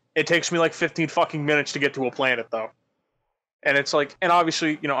planets. It takes me like 15 fucking minutes to get to a planet though, and it's like, and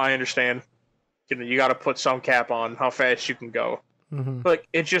obviously, you know, I understand you got to put some cap on how fast you can go. Mm-hmm. Like,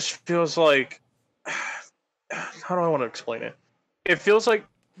 it just feels like, how do I want to explain it? It feels like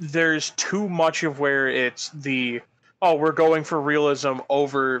there's too much of where it's we're going for realism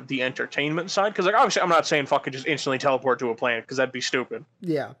over the entertainment side. Because, like, obviously, I'm not saying fucking just instantly teleport to a planet, because that'd be stupid.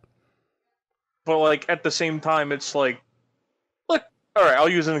 Yeah. But, like, at the same time, it's like, look, all right, I'll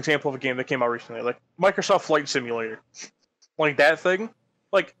use an example of a game that came out recently, like Microsoft Flight Simulator. Like, that thing,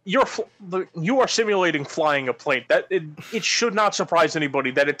 like, you are simulating flying a plane. It should not surprise anybody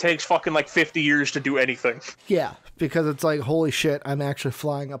that it takes fucking, like, 50 years to do anything. Yeah, because it's like, holy shit, I'm actually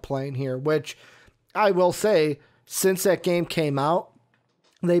flying a plane here, which I will say, since that game came out,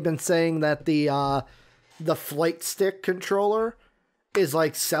 they've been saying that the flight stick controller is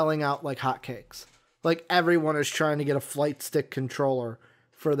like selling out like hotcakes. Like everyone is trying to get a flight stick controller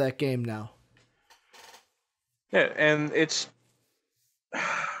for that game now. Yeah, and it's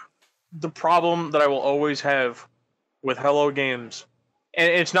the problem that I will always have with Hello Games,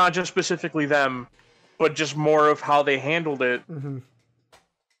 and it's not just specifically them, but just more of how they handled it. Mm-hmm.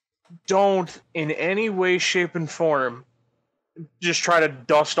 Don't, in any way, shape, and form, just try to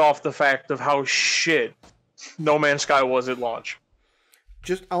dust off the fact of how shit No Man's Sky was at launch.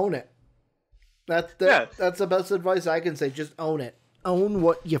 Just own it. That's the best advice I can say. Just own it. Own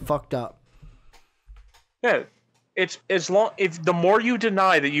what you fucked up. Yeah, it's if the more you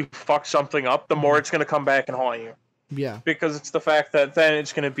deny that you fucked something up, the more it's going to come back and haunt you. Yeah, because it's the fact that then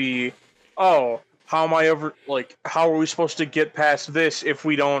it's going to be, oh, how am I ever, like, how are we supposed to get past this if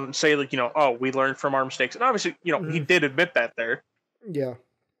we don't say, like, oh, we learned from our mistakes? And obviously, he did admit that there. Yeah.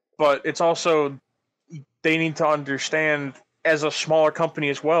 But it's also, they need to understand, as a smaller company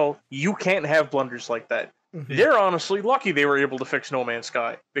as well, you can't have blunders like that. Mm-hmm. They're honestly lucky they were able to fix No Man's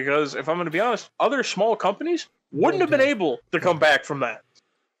Sky. Because, if I'm going to be honest, other small companies wouldn't have been able to come back from that.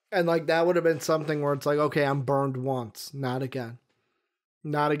 And, like, that would have been something where it's like, okay, I'm burned once, not again.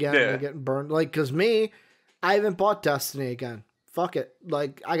 Not again. Yeah. I'm getting burned. Like, because I haven't bought Destiny again. Fuck it.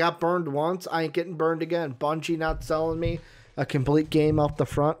 Like, I got burned once. I ain't getting burned again. Bungie not selling me a complete game off the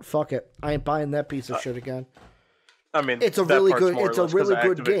front. Fuck it. I ain't buying that piece of shit again. I mean, it's a really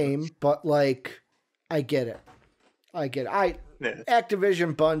good game, but, like, I get it.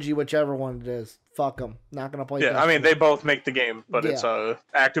 Activision, Bungie, whichever one it is. Fuck them. Not gonna play. Yeah, Destiny. I mean, they both make the game, but it's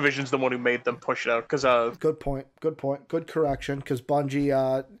Activision's the one who made them push it out. Because good point. Good correction. Because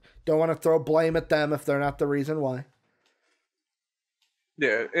Bungie don't want to throw blame at them if they're not the reason why.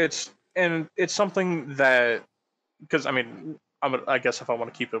 Yeah, it's something that, because I mean, I guess if I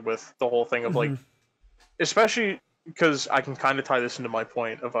want to keep it with the whole thing of like, especially because I can kind of tie this into my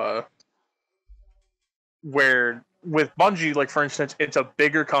point of where. With Bungie, like, for instance, it's a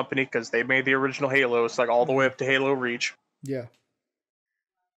bigger company because they made the original Halo. It's like all the way up to Halo Reach. Yeah.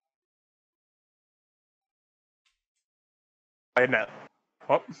 I had net.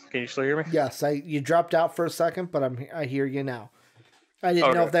 Oh, can you still hear me? Yes, you dropped out for a second, but I hear you now. I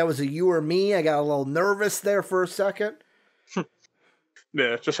didn't know if that was a you or me. I got a little nervous there for a second.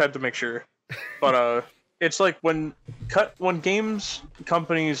 Yeah, just had to make sure. But it's like when games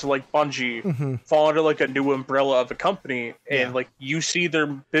companies like Bungie fall under like a new umbrella of a company and like you see their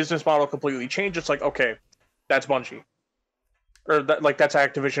business model completely change, it's like, okay, that's Bungie. Or that's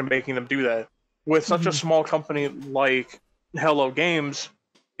Activision making them do that. With such a small company like Hello Games,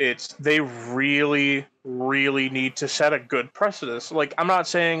 they really, really need to set a good precedent. Like, I'm not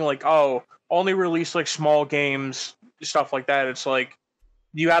saying like, oh, only release like small games, stuff like that. It's like,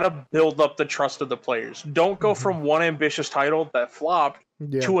 you got to build up the trust of the players. Don't go from one ambitious title that flopped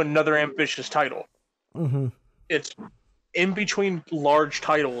to another ambitious title. It's in between large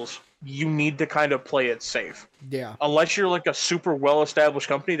titles. You need to kind of play it safe. Yeah. Unless you're like a super well-established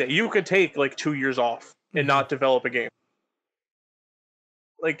company that you could take like 2 years off and not develop a game.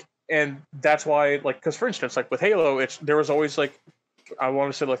 Like, and that's why, like, because for instance, like with Halo, there was always like, I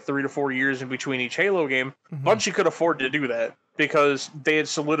want to say like 3 to 4 years in between each Halo game. Bungie could afford to do that because they had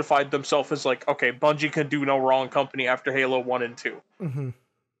solidified themselves as like, okay, Bungie can do no wrong company after Halo 1 and 2. And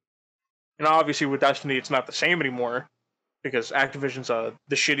obviously with Destiny, it's not the same anymore because Activision's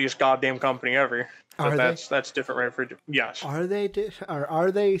the shittiest goddamn company ever. But that's different, right? For yes. Are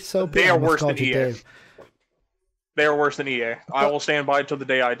they so? They are worse than EA. They are worse than EA. I will stand by it till the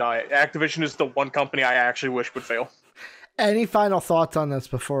day I die. Activision is the one company I actually wish would fail. Any final thoughts on this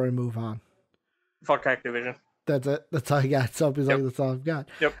before we move on? Fuck Activision. That's it. That's all I got. Soapy's like, that's all I've got.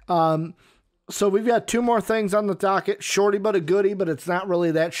 Yep. So we've got 2 more things on the docket. Shorty But A Goodie, but it's not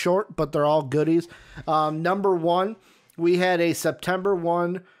really that short, but they're all goodies. Number 1, we had a September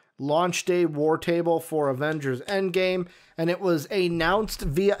 1 launch day war table for Avengers Endgame, and it was announced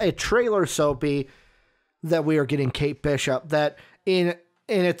via a trailer, Soapy, that we are getting Kate Bishop. That in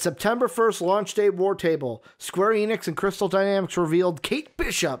its September 1st launch day war table, Square Enix and Crystal Dynamics revealed Kate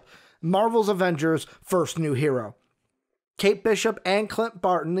Bishop, Marvel's Avengers' first new hero. Kate Bishop and Clint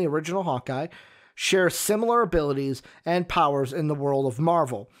Barton, the original Hawkeye, share similar abilities and powers in the world of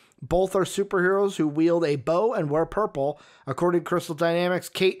Marvel. Both are superheroes who wield a bow and wear purple. According to Crystal Dynamics,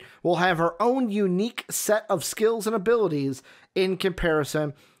 Kate will have her own unique set of skills and abilities in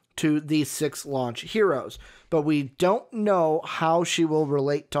comparison to these 6 launch heroes. But we don't know how she will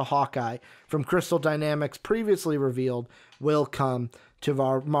relate to Hawkeye. From Crystal Dynamics previously revealed will come to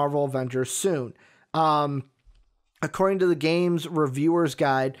our Marvel Avengers soon. According to the game's reviewer's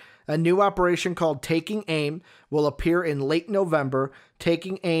guide, a new operation called Taking Aim will appear in late November.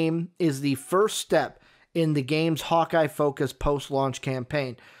 Taking Aim is the first step in the game's Hawkeye-focused post-launch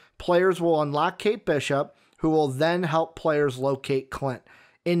campaign. Players will unlock Kate Bishop, who will then help players locate Clint.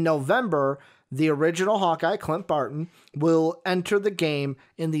 In November, the original Hawkeye, Clint Barton, will enter the game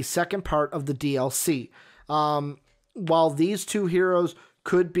in the second part of the DLC. While these 2 heroes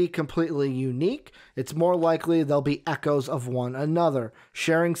could be completely unique, it's more likely they'll be echoes of one another,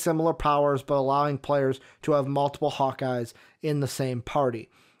 sharing similar powers but allowing players to have multiple Hawkeyes in the same party.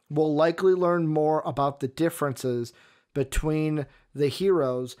 We'll likely learn more about the differences between the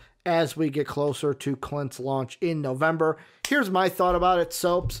heroes as we get closer to Clint's launch in November. Here's my thought about it,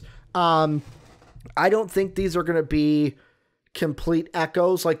 Soaps. I don't think these are going to be complete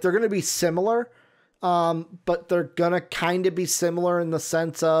echoes. Like, they're going to be similar, but they're going to kind of be similar in the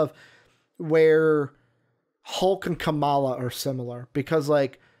sense of where Hulk and Kamala are similar. Because,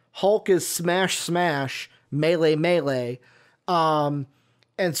 like, Hulk is smash, smash, melee, melee. And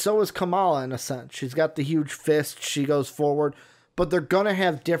so is Kamala in a sense. She's got the huge fist. She goes forward. But they're going to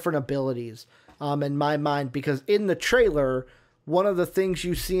have different abilities, in my mind. Because in the trailer, one of the things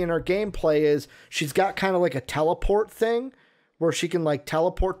you see in her gameplay is she's got kind of like a teleport thing where she can, like,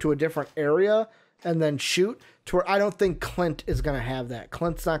 teleport to a different area and then shoot, to where I don't think Clint is going to have that.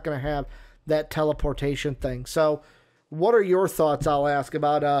 Clint's not going to have that teleportation thing. So what are your thoughts, I'll ask,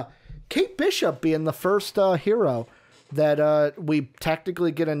 about Kate Bishop being the first hero that we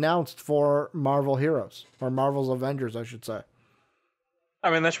technically get announced for Marvel Heroes, or Marvel's Avengers, I should say? I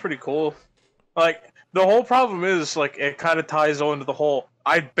mean, that's pretty cool. Like, the whole problem is, like, it kind of ties on to the whole,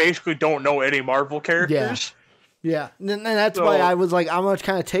 I basically don't know any Marvel characters. Yeah, and that's why I was like, I'm going to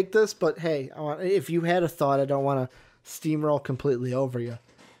kind of take this, but hey, if you had a thought, I don't want to steamroll completely over you.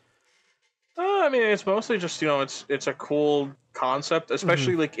 I mean, it's mostly just, it's a cool concept,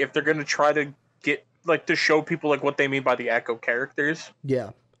 especially, like, if they're going to try to get, like, to show people, like, what they mean by the Echo characters.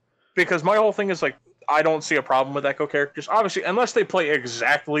 Yeah. Because my whole thing is, like, I don't see a problem with Echo characters. Obviously, unless they play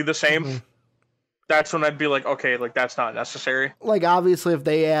exactly the same, that's when I'd be like, okay, like, that's not necessary. Like, obviously, if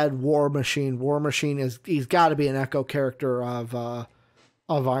they add War Machine he's got to be an Echo character of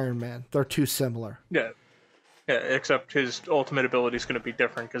Iron Man. They're too similar. Yeah, except his ultimate ability is going to be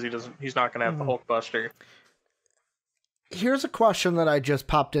different because he's not going to have the Hulk Buster. Here's a question that I just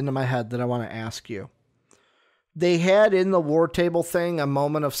popped into my head that I want to ask you. They had in the War Table thing a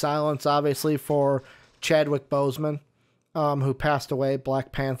moment of silence, obviously, for Chadwick Boseman, who passed away,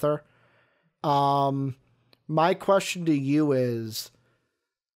 Black Panther. My question to you is,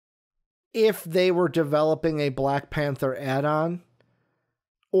 if they were developing a Black Panther add-on,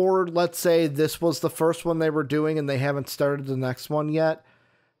 or let's say this was the first one they were doing and they haven't started the next one yet,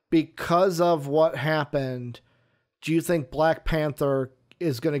 because of what happened, do you think Black Panther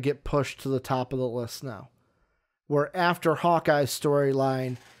is going to get pushed to the top of the list now? Where after Hawkeye's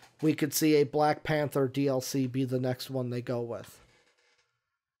storyline, we could see a Black Panther DLC be the next one they go with.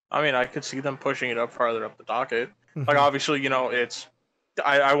 I mean, I could see them pushing it up farther up the docket. Like, obviously, it's...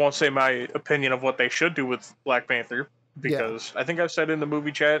 I won't say my opinion of what they should do with Black Panther, because I think I've said in the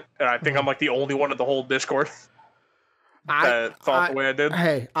movie chat, and I think I'm, like, the only one in the whole Discord that thought the way I did.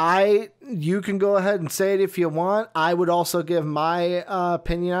 Hey, you can go ahead and say it if you want. I would also give my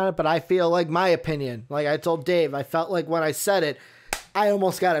opinion on it, but I feel like my opinion, like I told Dave, I felt like when I said it, I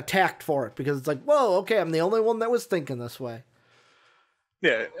almost got attacked for it, because it's like, whoa, okay, I'm the only one that was thinking this way.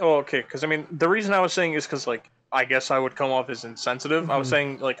 Yeah, okay, because, I mean, the reason I was saying is because, like, I guess I would come off as insensitive. I was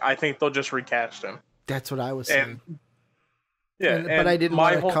saying, like, I think they'll just recast him. That's what I was saying. But I didn't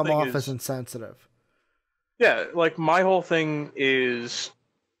want to come off as insensitive. Yeah, like, my whole thing is,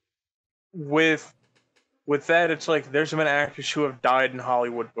 with that, it's like, there's been actors who have died in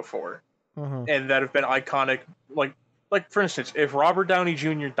Hollywood before, and that have been iconic, like, for instance, if Robert Downey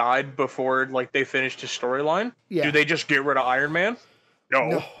Jr. died before, like, they finished his storyline, do they just get rid of Iron Man?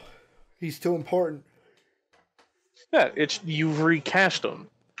 No. He's too important. Yeah, you recast him.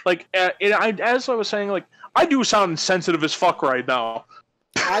 Like, as I was saying, like, I do sound sensitive as fuck right now.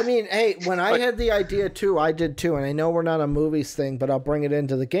 I mean, hey, when I had the idea too, I did too, and I know we're not a movies thing, but I'll bring it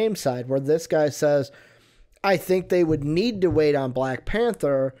into the game side where this guy says, I think they would need to wait on Black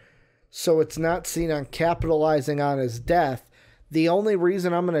Panther so it's not seen on capitalizing on his death. The only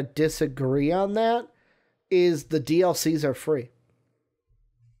reason I'm going to disagree on that is the DLCs are free.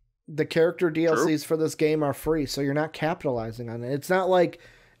 The character DLCs for this game are free, so you're not capitalizing on it. It's not like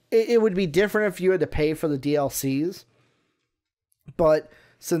it would be different if you had to pay for the DLCs, but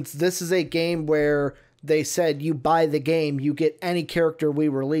since this is a game where they said you buy the game, you get any character we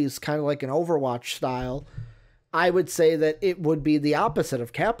release, kind of like an Overwatch style, I would say that it would be the opposite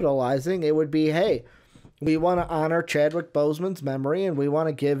of capitalizing. It would be, hey, we want to honor Chadwick Boseman's memory, and we want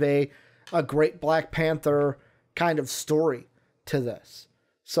to give a great Black Panther kind of story to this.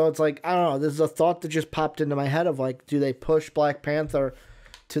 So it's like, I don't know, this is a thought that just popped into my head of like, do they push Black Panther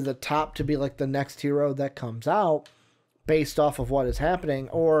to the top to be like the next hero that comes out based off of what is happening?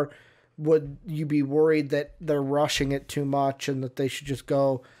 Or would you be worried that they're rushing it too much and that they should just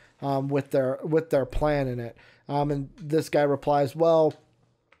go with their plan in it? And this guy replies, well,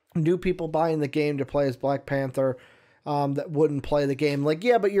 new people buying the game to play as Black Panther that wouldn't play the game. Like,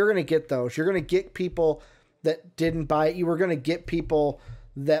 yeah, but you're going to get those. You're going to get people that didn't buy it. You were going to get people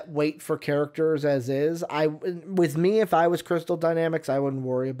that wait for characters as is. With me, if I was Crystal Dynamics, I wouldn't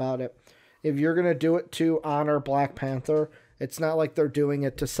worry about it. If you're going to do it to honor Black Panther, it's not like they're doing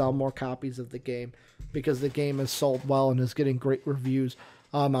it to sell more copies of the game, because the game is sold well and is getting great reviews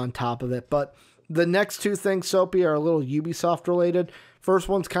on top of it. But the next two things, Soapy, are a little Ubisoft related. First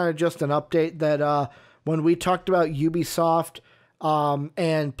one's kind of just an update that when we talked about Ubisoft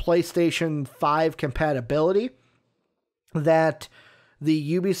and PlayStation 5 compatibility, that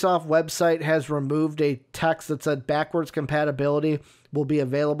the Ubisoft website has removed a text that said backwards compatibility will be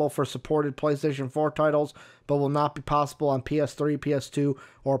available for supported PlayStation 4 titles, but will not be possible on PS3, PS2,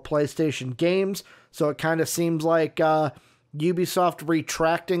 or PlayStation games. So it kind of seems like Ubisoft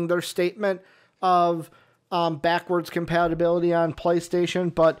retracting their statement of backwards compatibility on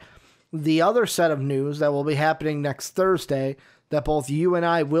PlayStation. But the other set of news that will be happening next Thursday, that both you and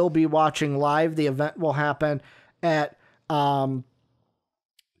I will be watching live. The event will happen at 10.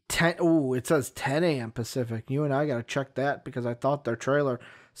 Ooh, it says 10 a.m. Pacific. You and I got to check that because I thought their trailer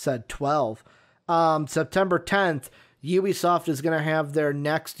said 12. September 10th, Ubisoft is going to have their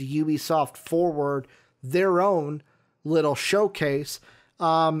next Ubisoft Forward, their own little showcase.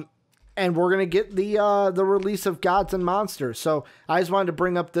 And we're going to get the release of Gods and Monsters. So I just wanted to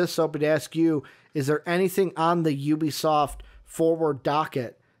bring up this, Soapy, to ask you, is there anything on the Ubisoft Forward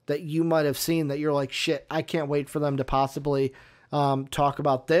docket that you might have seen that you're like, shit, I can't wait for them to possibly talk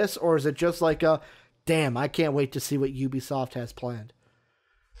about this? Or is it just like a, damn, I can't wait to see what Ubisoft has planned?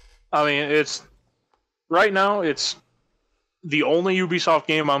 I mean, right now, it's the only Ubisoft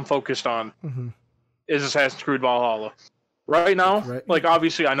game I'm focused on is Assassin's Creed Valhalla. Right now, right. Like,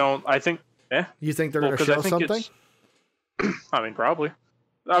 obviously, You think they're going to show something? I mean, probably.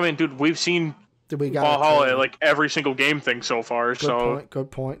 I mean, dude, we've seen got Valhalla at, like, every single game thing so far,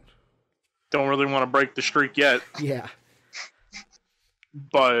 Good point. Don't really want to break the streak yet. Yeah.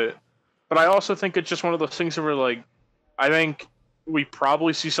 But I also think it's just one of those things where, like, I think we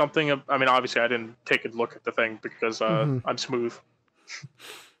probably see something. I mean, obviously, I didn't take a look at the thing because I'm smooth.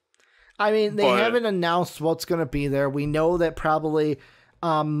 I mean, they haven't announced what's going to be there. We know that probably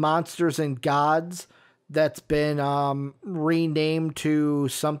Monsters and Gods, that's been renamed to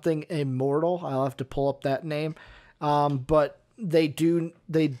something Immortal. I'll have to pull up that name. But they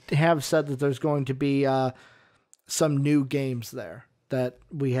have said that there's going to be some new games there that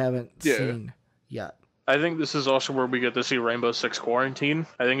we haven't seen yet. I think this is also where we get to see Rainbow Six Quarantine.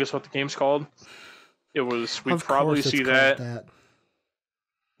 I think is what the game's called. We probably see that.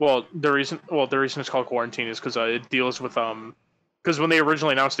 Well, the reason it's called Quarantine is because it deals with because when they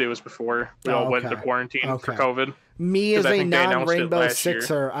originally announced it was before we all went into quarantine for COVID. Me as a non-Rainbow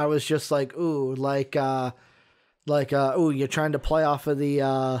Sixer, I was just like, ooh, ooh, you're trying to play off of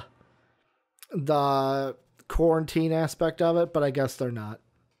the quarantine aspect of it, but I guess they're not.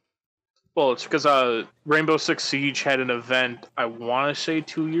 Well, it's because Rainbow Six Siege had an event, I want to say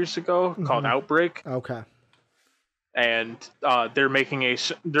 2 years ago, called Outbreak. Okay. And they're making like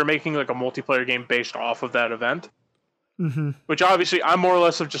a multiplayer game based off of that event. Which obviously I'm more or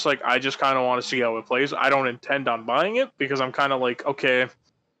less of just like, I just kind of want to see how it plays. I don't intend on buying it because I'm kind of like, okay,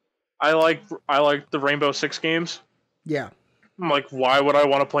 I like the Rainbow Six games. Yeah. I'm like, why would I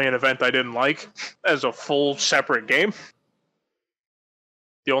want to play an event I didn't like as a full separate game?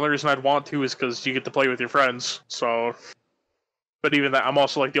 The only reason I'd want to is because you get to play with your friends. So, but even that, I'm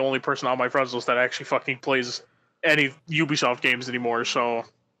also like the only person on my friends list that actually fucking plays any Ubisoft games anymore. So,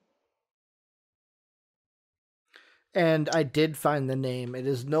 and I did find the name. It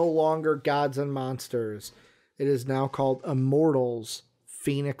is no longer Gods and Monsters. It is now called Immortals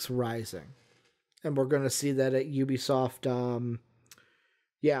Phoenix Rising. And we're going to see that at Ubisoft.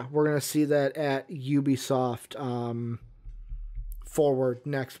 We're going to see that at Ubisoft Forward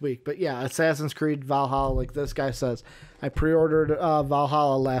next week. But yeah, Assassin's Creed Valhalla, like this guy says. I pre-ordered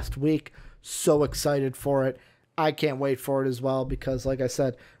Valhalla last week. So excited for it. I can't wait for it as well because, like I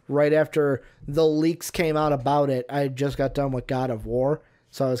said, right after the leaks came out about it, I just got done with God of War.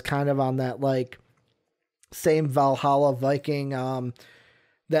 So I was kind of on that, like, same Valhalla Viking,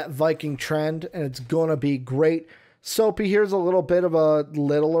 that Viking trend, and it's going to be great. Soapy, here's a little bit of a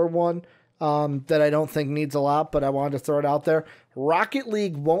littler one that I don't think needs a lot, but I wanted to throw it out there. Rocket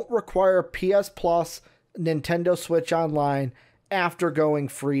League won't require PS Plus Nintendo Switch Online after going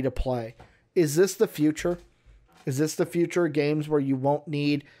free to play. Is this the future? Is this the future of games where you won't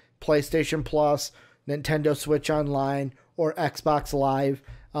need PlayStation Plus, Nintendo Switch Online, or Xbox Live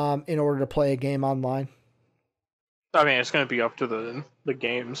in order to play a game online? I mean, it's going to be up to the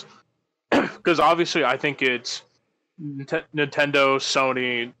games. Because obviously I think it's Nintendo,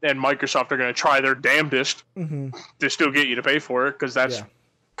 Sony, and Microsoft are going to try their damnedest to still get you to pay for it. Because that's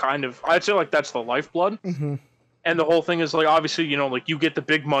kind of, I'd say like that's the lifeblood. And the whole thing is like, obviously, you know, like you get the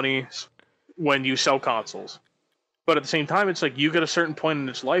big money when you sell consoles. But at the same time, it's like you get a certain point in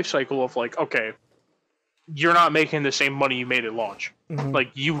its life cycle of like, okay, you're not making the same money you made at launch. Like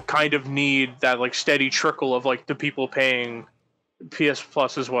you kind of need that like steady trickle of like the people paying PS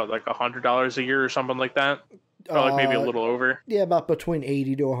Plus is what, like $100 a year or something like that, or like maybe a little over. Yeah, about between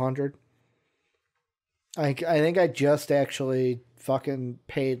 80 to 100. I think I just actually fucking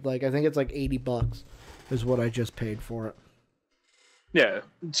paid like, I think it's like $80 is what I just paid for it. Yeah,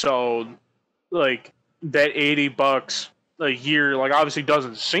 so like that $80 a year, like obviously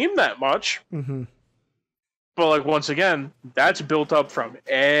doesn't seem that much. But like once again, that's built up from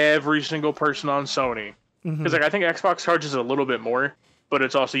every single person on Sony. Because like I think Xbox charges a little bit more, but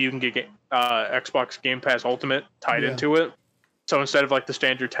it's also you can get Xbox Game Pass Ultimate tied into it. So instead of like the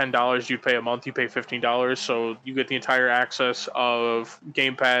standard $10 you pay a month, you pay $15. So you get the entire access of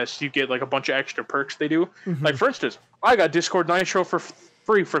Game Pass. You get like a bunch of extra perks they do. Like for instance, I got Discord Nitro for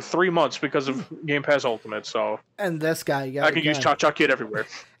free for 3 months because of Game Pass Ultimate. So and this guy, I can use Cha-Cha Kid everywhere.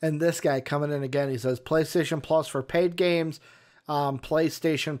 And this guy coming in again, he says PlayStation Plus for paid games,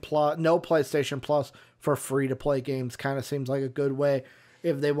 PlayStation Plus, no PlayStation Plus for free to play games. Kind of seems like a good way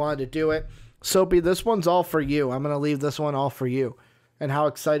if they wanted to do it. Soapy, this one's all for you. I'm going to leave this one all for you and how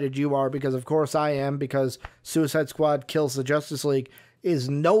excited you are because, of course, I am because Suicide Squad Kills the Justice League is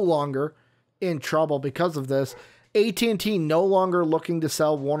no longer in trouble because of this. AT&T no longer looking to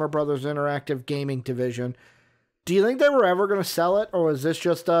sell Warner Brothers Interactive Gaming Division. Do you think they were ever going to sell it, or is this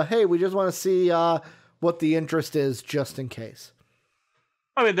just, hey, we just want to see what the interest is just in case?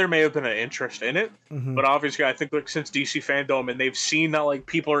 I mean, there may have been an interest in it, but obviously I think like since DC Fandom and they've seen that like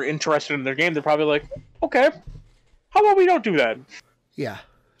people are interested in their game, they're probably like, okay, how about we don't do that? Yeah.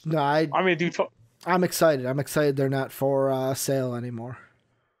 No, I mean, dude, I'm excited. I'm excited they're not for sale anymore.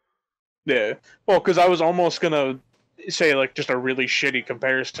 Yeah. Well, because I was almost going to say like just a really shitty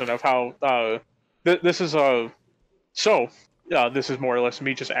comparison of how this is this is more or less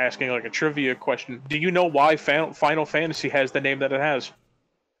me just asking like a trivia question. Do you know why Final Fantasy has the name that it has?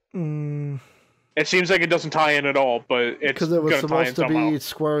 It seems like it doesn't tie in at all, but it's because it was supposed to be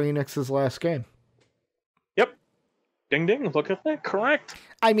Square Enix's last game. Yep. Ding ding, look at that, correct.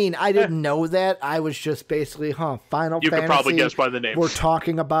 I mean, I didn't know that. I was just basically, Final Fantasy. You could probably guess by the name. We're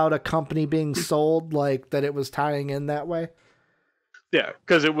talking about a company being sold, like that it was tying in that way. Yeah,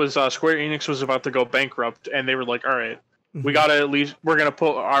 because it was Square Enix was about to go bankrupt, and they were like, all right, we got to at least, we're going to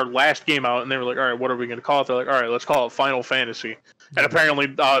put our last game out, and they were like, all right, what are we going to call it? They're like, all right, let's call it Final Fantasy. And apparently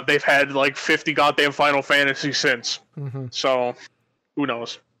they've had like 50 goddamn Final Fantasy since. So, who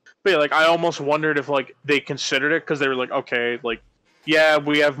knows? But yeah, like, I almost wondered if like they considered it, because they were like, okay, like, yeah,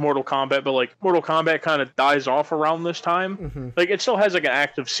 we have Mortal Kombat, but like Mortal Kombat kind of dies off around this time. Like, it still has like an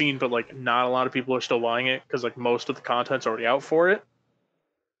active scene, but like not a lot of people are still buying it, because like most of the content's already out for it.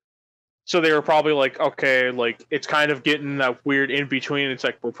 So they were probably like, okay, like, it's kind of getting that weird in-between. It's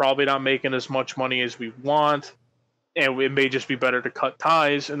like, we're probably not making as much money as we want, and it may just be better to cut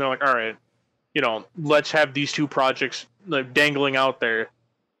ties. And they're like, all right, you know, let's have these two projects like dangling out there.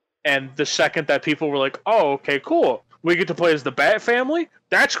 And the second that people were like, oh, okay, cool, we get to play as the Bat Family?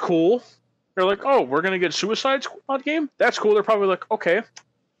 That's cool. They're like, oh, we're going to get Suicide Squad game? That's cool. They're probably like, okay,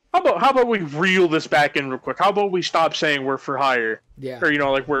 How about we reel this back in real quick? How about we stop saying we're for hire? Yeah. Or,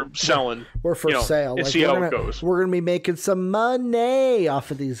 like we're selling. We're for sale. And like, see how it goes. We're going to be making some money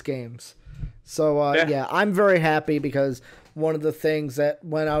off of these games. So, yeah, I'm very happy because one of the things that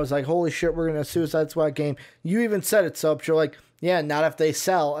when I was like, holy shit, we're going to Suicide Squad game, you even said it, Soap. You're like, yeah, not if they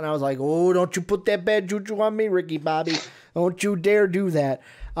sell. And I was like, oh, don't you put that bad juju on me, Ricky Bobby. Don't you dare do that.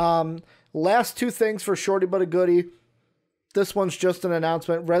 Last two things for Shorty But A Goodie. This one's just an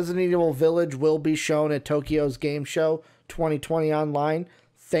announcement. Resident Evil Village will be shown at Tokyo's Game Show 2020 online.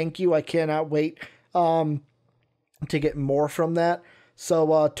 Thank you. I cannot wait to get more from that.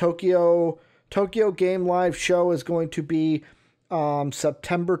 So Tokyo Game Live show is going to be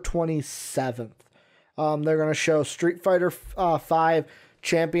September 27th. They're going to show Street Fighter 5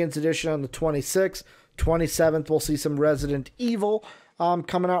 Champions Edition on the 26th. 27th, we'll see some Resident Evil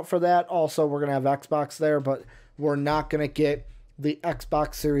coming out for that. Also, we're going to have Xbox there, but we're not going to get the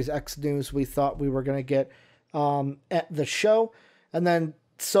Xbox Series X news we thought we were going to get at the show. And then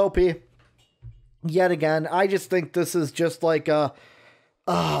Soapy, yet again, I just think this is just like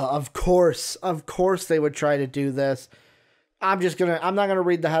of course they would try to do this. I'm not going to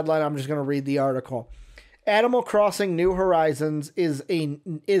read the headline. I'm just going to read the article. Animal Crossing New Horizons is an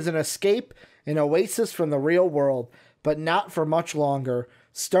escape, an oasis from the real world, but not for much longer.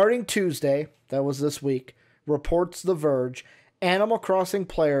 Starting Tuesday, that was this week, reports The Verge, Animal Crossing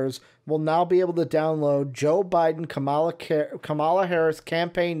players will now be able to download Joe Biden, Kamala Harris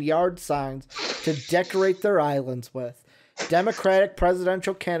campaign yard signs to decorate their islands with. Democratic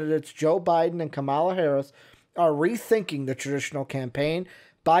presidential candidates Joe Biden and Kamala Harris are rethinking the traditional campaign.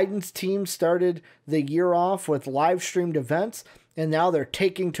 Biden's team started the year off with live-streamed events, and now they're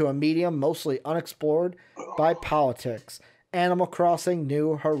taking to a medium mostly unexplored by politics. Animal Crossing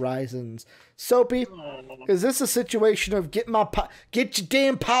New Horizons. Soapy, is this a situation of get your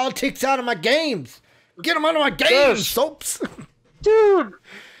damn politics out of my games? Get them out of my games, Soaps. Dude,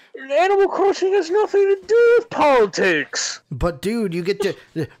 Animal Crossing has nothing to do with politics. But dude, you get to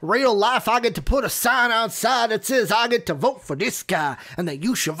real life. I get to put a sign outside that says I get to vote for this guy, and that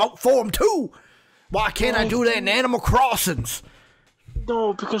you should vote for him too. Why can't I do that in Animal Crossings?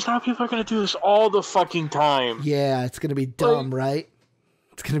 No, because now people are gonna do this all the fucking time. Yeah, it's gonna be dumb, right?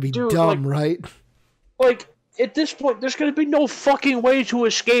 It's gonna be dumb, right? Like, at this point, there's gonna be no fucking way to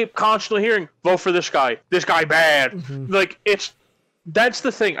escape constantly hearing, vote for this guy bad. Mm-hmm. Like, that's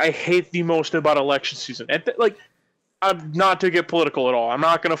the thing I hate the most about election season. I'm not to get political at all. I'm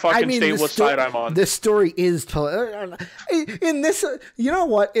not going to fucking state what side I'm on. This story is in this. You know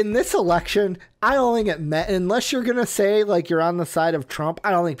what? In this election, I don't think it met. Unless you're going to say like you're on the side of Trump, I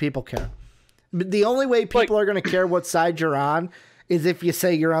don't think people care. The only way people are going to care what side you're on is if you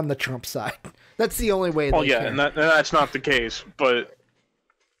say you're on the Trump side. That's the only way. Oh yeah, care. And that's not the case. But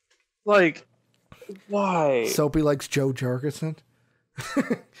like, why? Soapy likes Joe Jorgensen.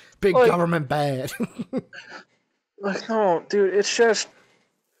 Big government bad. Like, no, dude, it's just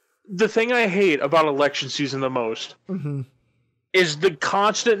the thing I hate about election season the most is the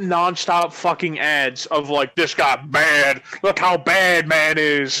constant nonstop fucking ads of like, this got bad. Look how bad man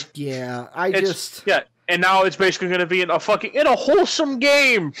is. Yeah, and now it's basically going to be in a wholesome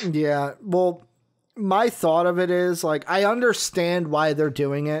game. Yeah, well, my thought of it is like I understand why they're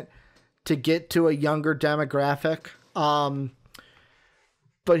doing it to get to a younger demographic.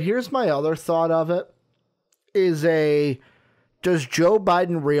 But here's my other thought of it. Does Joe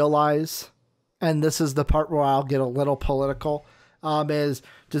Biden realize, and this is the part where I'll get a little political, does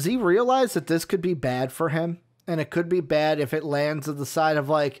he realize that this could be bad for him? And it could be bad if it lands at the side of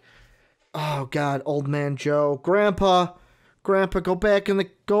like, oh God, old man Joe, Grandpa, go back in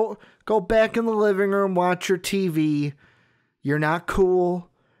the living room, watch your TV. You're not cool.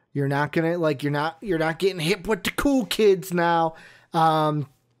 You're not gonna you're not getting hip with the cool kids now.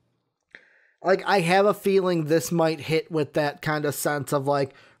 Like, I have a feeling this might hit with that kind of sense of,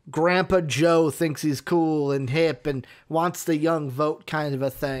 like, Grandpa Joe thinks he's cool and hip and wants the young vote kind of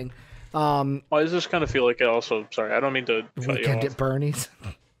a thing. Why does this kind of feel like it also... Sorry, I don't mean to cut you off. Weekend at Bernie's?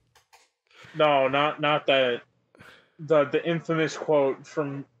 No, not that. The infamous quote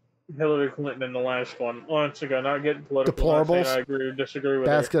from Hillary Clinton in the last one. Once again, not getting political. Deplorables? I agree or disagree with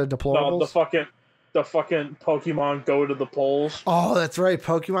Basket of deplorables? No, the fucking Pokemon go to the polls. Oh, that's right.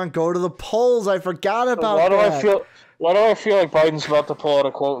 Pokemon go to the polls. I forgot about that. Why do I feel like Biden's about to pull out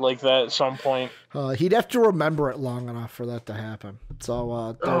a quote like that at some point? He'd have to remember it long enough for that to happen.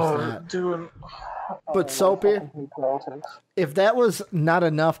 So, there's that. Dude. But, Soapy, if that was not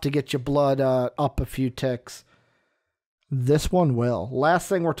enough to get your blood up a few ticks, this one will. Last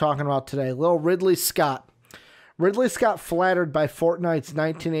thing we're talking about today, little Ridley Scott. Ridley Scott flattered by Fortnite's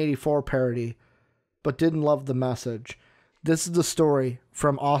 1984 parody, but didn't love the message. This is the story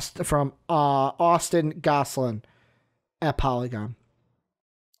from Austin Goslin at Polygon.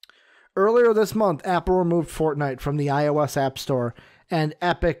 Earlier this month, Apple removed Fortnite from the iOS App Store, and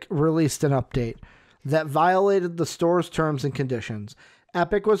Epic released an update that violated the store's terms and conditions.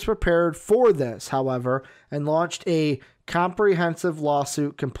 Epic was prepared for this, however, and launched a comprehensive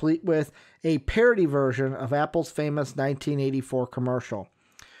lawsuit complete with a parody version of Apple's famous 1984 commercial.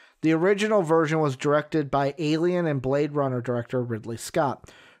 The original version was directed by Alien and Blade Runner director Ridley Scott,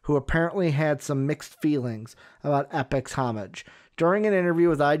 who apparently had some mixed feelings about Epic's homage. During an interview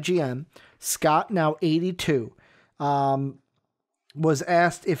with IGN, Scott, now 82, was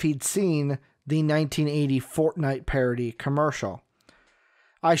asked if he'd seen the 1980 Fortnite parody commercial.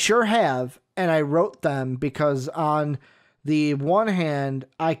 I sure have, and I wrote them because on the one hand,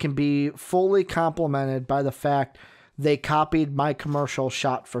 I can be fully complimented by the fact they copied my commercial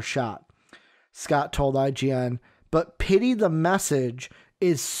shot for shot. Scott told IGN, but pity the message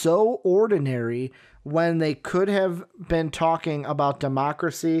is so ordinary when they could have been talking about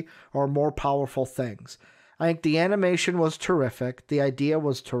democracy or more powerful things. I think the animation was terrific. The idea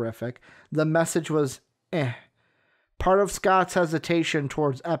was terrific. The message was Part of Scott's hesitation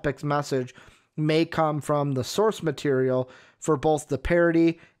towards Epic's message may come from the source material for both the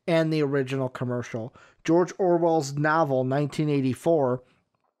parody and the original commercial. George Orwell's novel 1984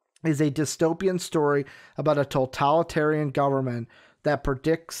 is a dystopian story about a totalitarian government that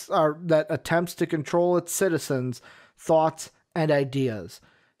that attempts to control its citizens' thoughts and ideas.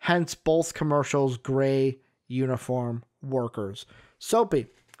 Hence, both commercials' gray uniform workers. Soapy,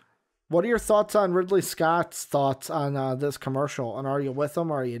 what are your thoughts on Ridley Scott's thoughts on this commercial? And are you with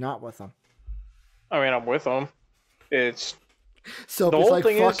him or are you not with him? I mean, I'm with him. It's Soapy's like,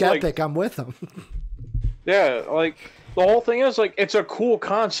 fuck Epic, like, I'm with him. Yeah, like, the whole thing is, like, it's a cool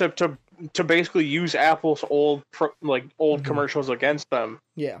concept to basically use Apple's old commercials against them.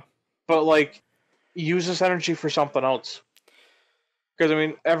 Yeah. But, like, use this energy for something else. Because, I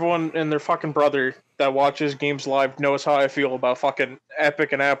mean, everyone and their fucking brother that watches games live knows how I feel about fucking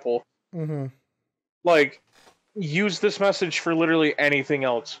Epic and Apple. Mm-hmm. Like, use this message for literally anything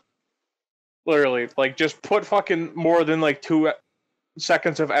else. Literally. Like, just put fucking more than, like, 2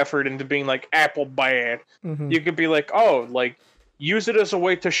 seconds of effort into being, like, Apple bad. Mm-hmm. You could be like, oh, like, use it as a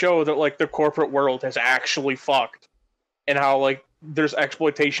way to show that, like, the corporate world has actually fucked. And how, like, there's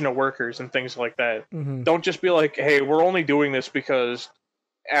exploitation of workers and things like that. Mm-hmm. Don't just be like, hey, we're only doing this because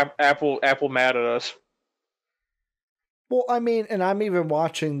Apple mad at us. Well, I mean, and I'm even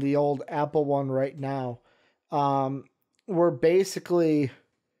watching the old Apple one right now. Where basically,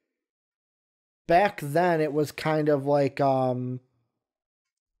 back then it was kind of like, because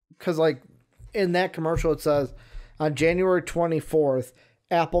like in that commercial it says, on January 24th,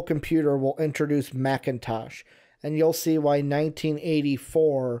 Apple Computer will introduce Macintosh. And you'll see why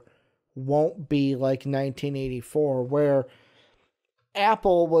 1984 won't be like 1984, where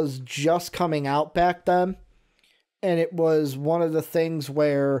Apple was just coming out back then. And it was one of the things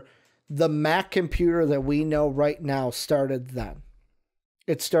where the Mac computer that we know right now started then.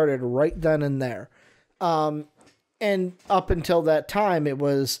 It started right then and there. And up until that time, it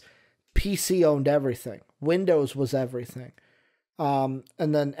was PC owned everything. Windows was everything. And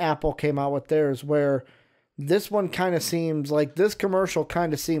then Apple came out with theirs, where this one kind of seems like, this commercial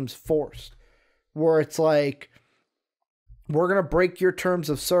kind of seems forced, where it's like, we're going to break your terms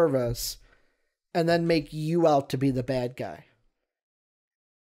of service and then make you out to be the bad guy.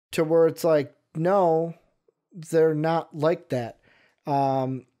 To where it's like, no, they're not like that.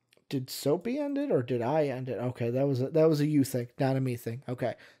 Did Soapy end it or did I end it? Okay, that was a you thing, not a me thing.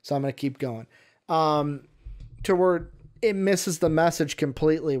 Okay, so I'm going to keep going. To where it misses the message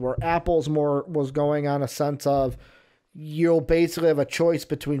completely, where Apple's more was going on a sense of you'll basically have a choice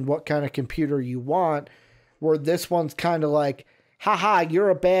between what kind of computer you want, where this one's kind of like, haha, you're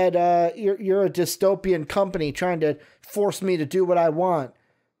a bad, you're a dystopian company trying to force me to do what I want.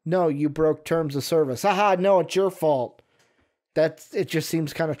 No, you broke terms of service. Haha, no, it's your fault. It just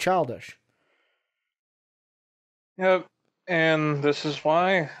seems kind of childish. Yep, and this is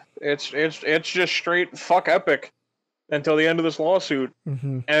why it's just straight fuck Epic until the end of this lawsuit.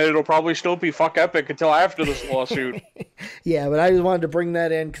 Mm-hmm. And it'll probably still be fuck Epic until after this lawsuit. Yeah, but I just wanted to bring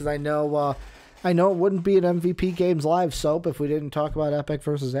that in because I know it wouldn't be an MVP Games Live soap if we didn't talk about Epic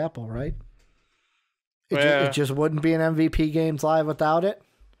versus Apple, right? It just wouldn't be an MVP Games Live without it.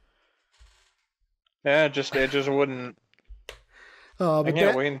 Yeah, it just wouldn't. I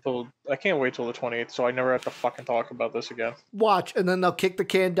can't wait till the 28th, so I never have to fucking talk about this again. Watch, and then they'll kick the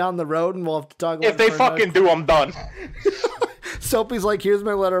can down the road, and we'll have to talk about it. If they fucking do, I'm done. Soapy's like, here's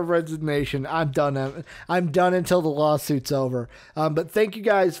my letter of resignation. I'm done. I'm done until the lawsuit's over. But thank you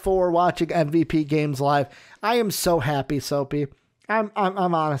guys for watching MVP Games Live. I am so happy, Soapy. I'm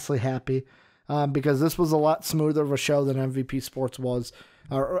honestly happy because this was a lot smoother of a show than MVP Sports was,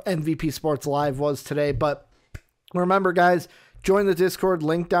 or MVP Sports Live was today. But remember, guys, join the Discord,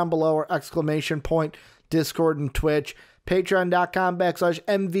 link down below, or ! Discord and Twitch.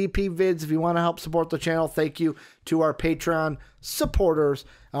 Patreon.com/MVP vids if you want to help support the channel. Thank you to our Patreon supporters,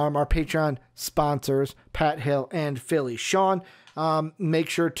 our Patreon sponsors, Pat Hill and Philly Sean. Make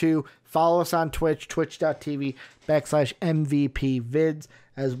sure to follow us on Twitch, twitch.tv/MVP vids,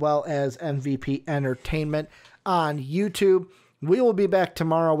 as well as MVP Entertainment on YouTube. We will be back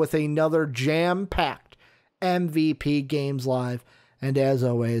tomorrow with another jam-packed MVP Games Live. And as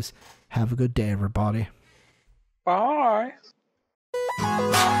always, have a good day, everybody. Bye.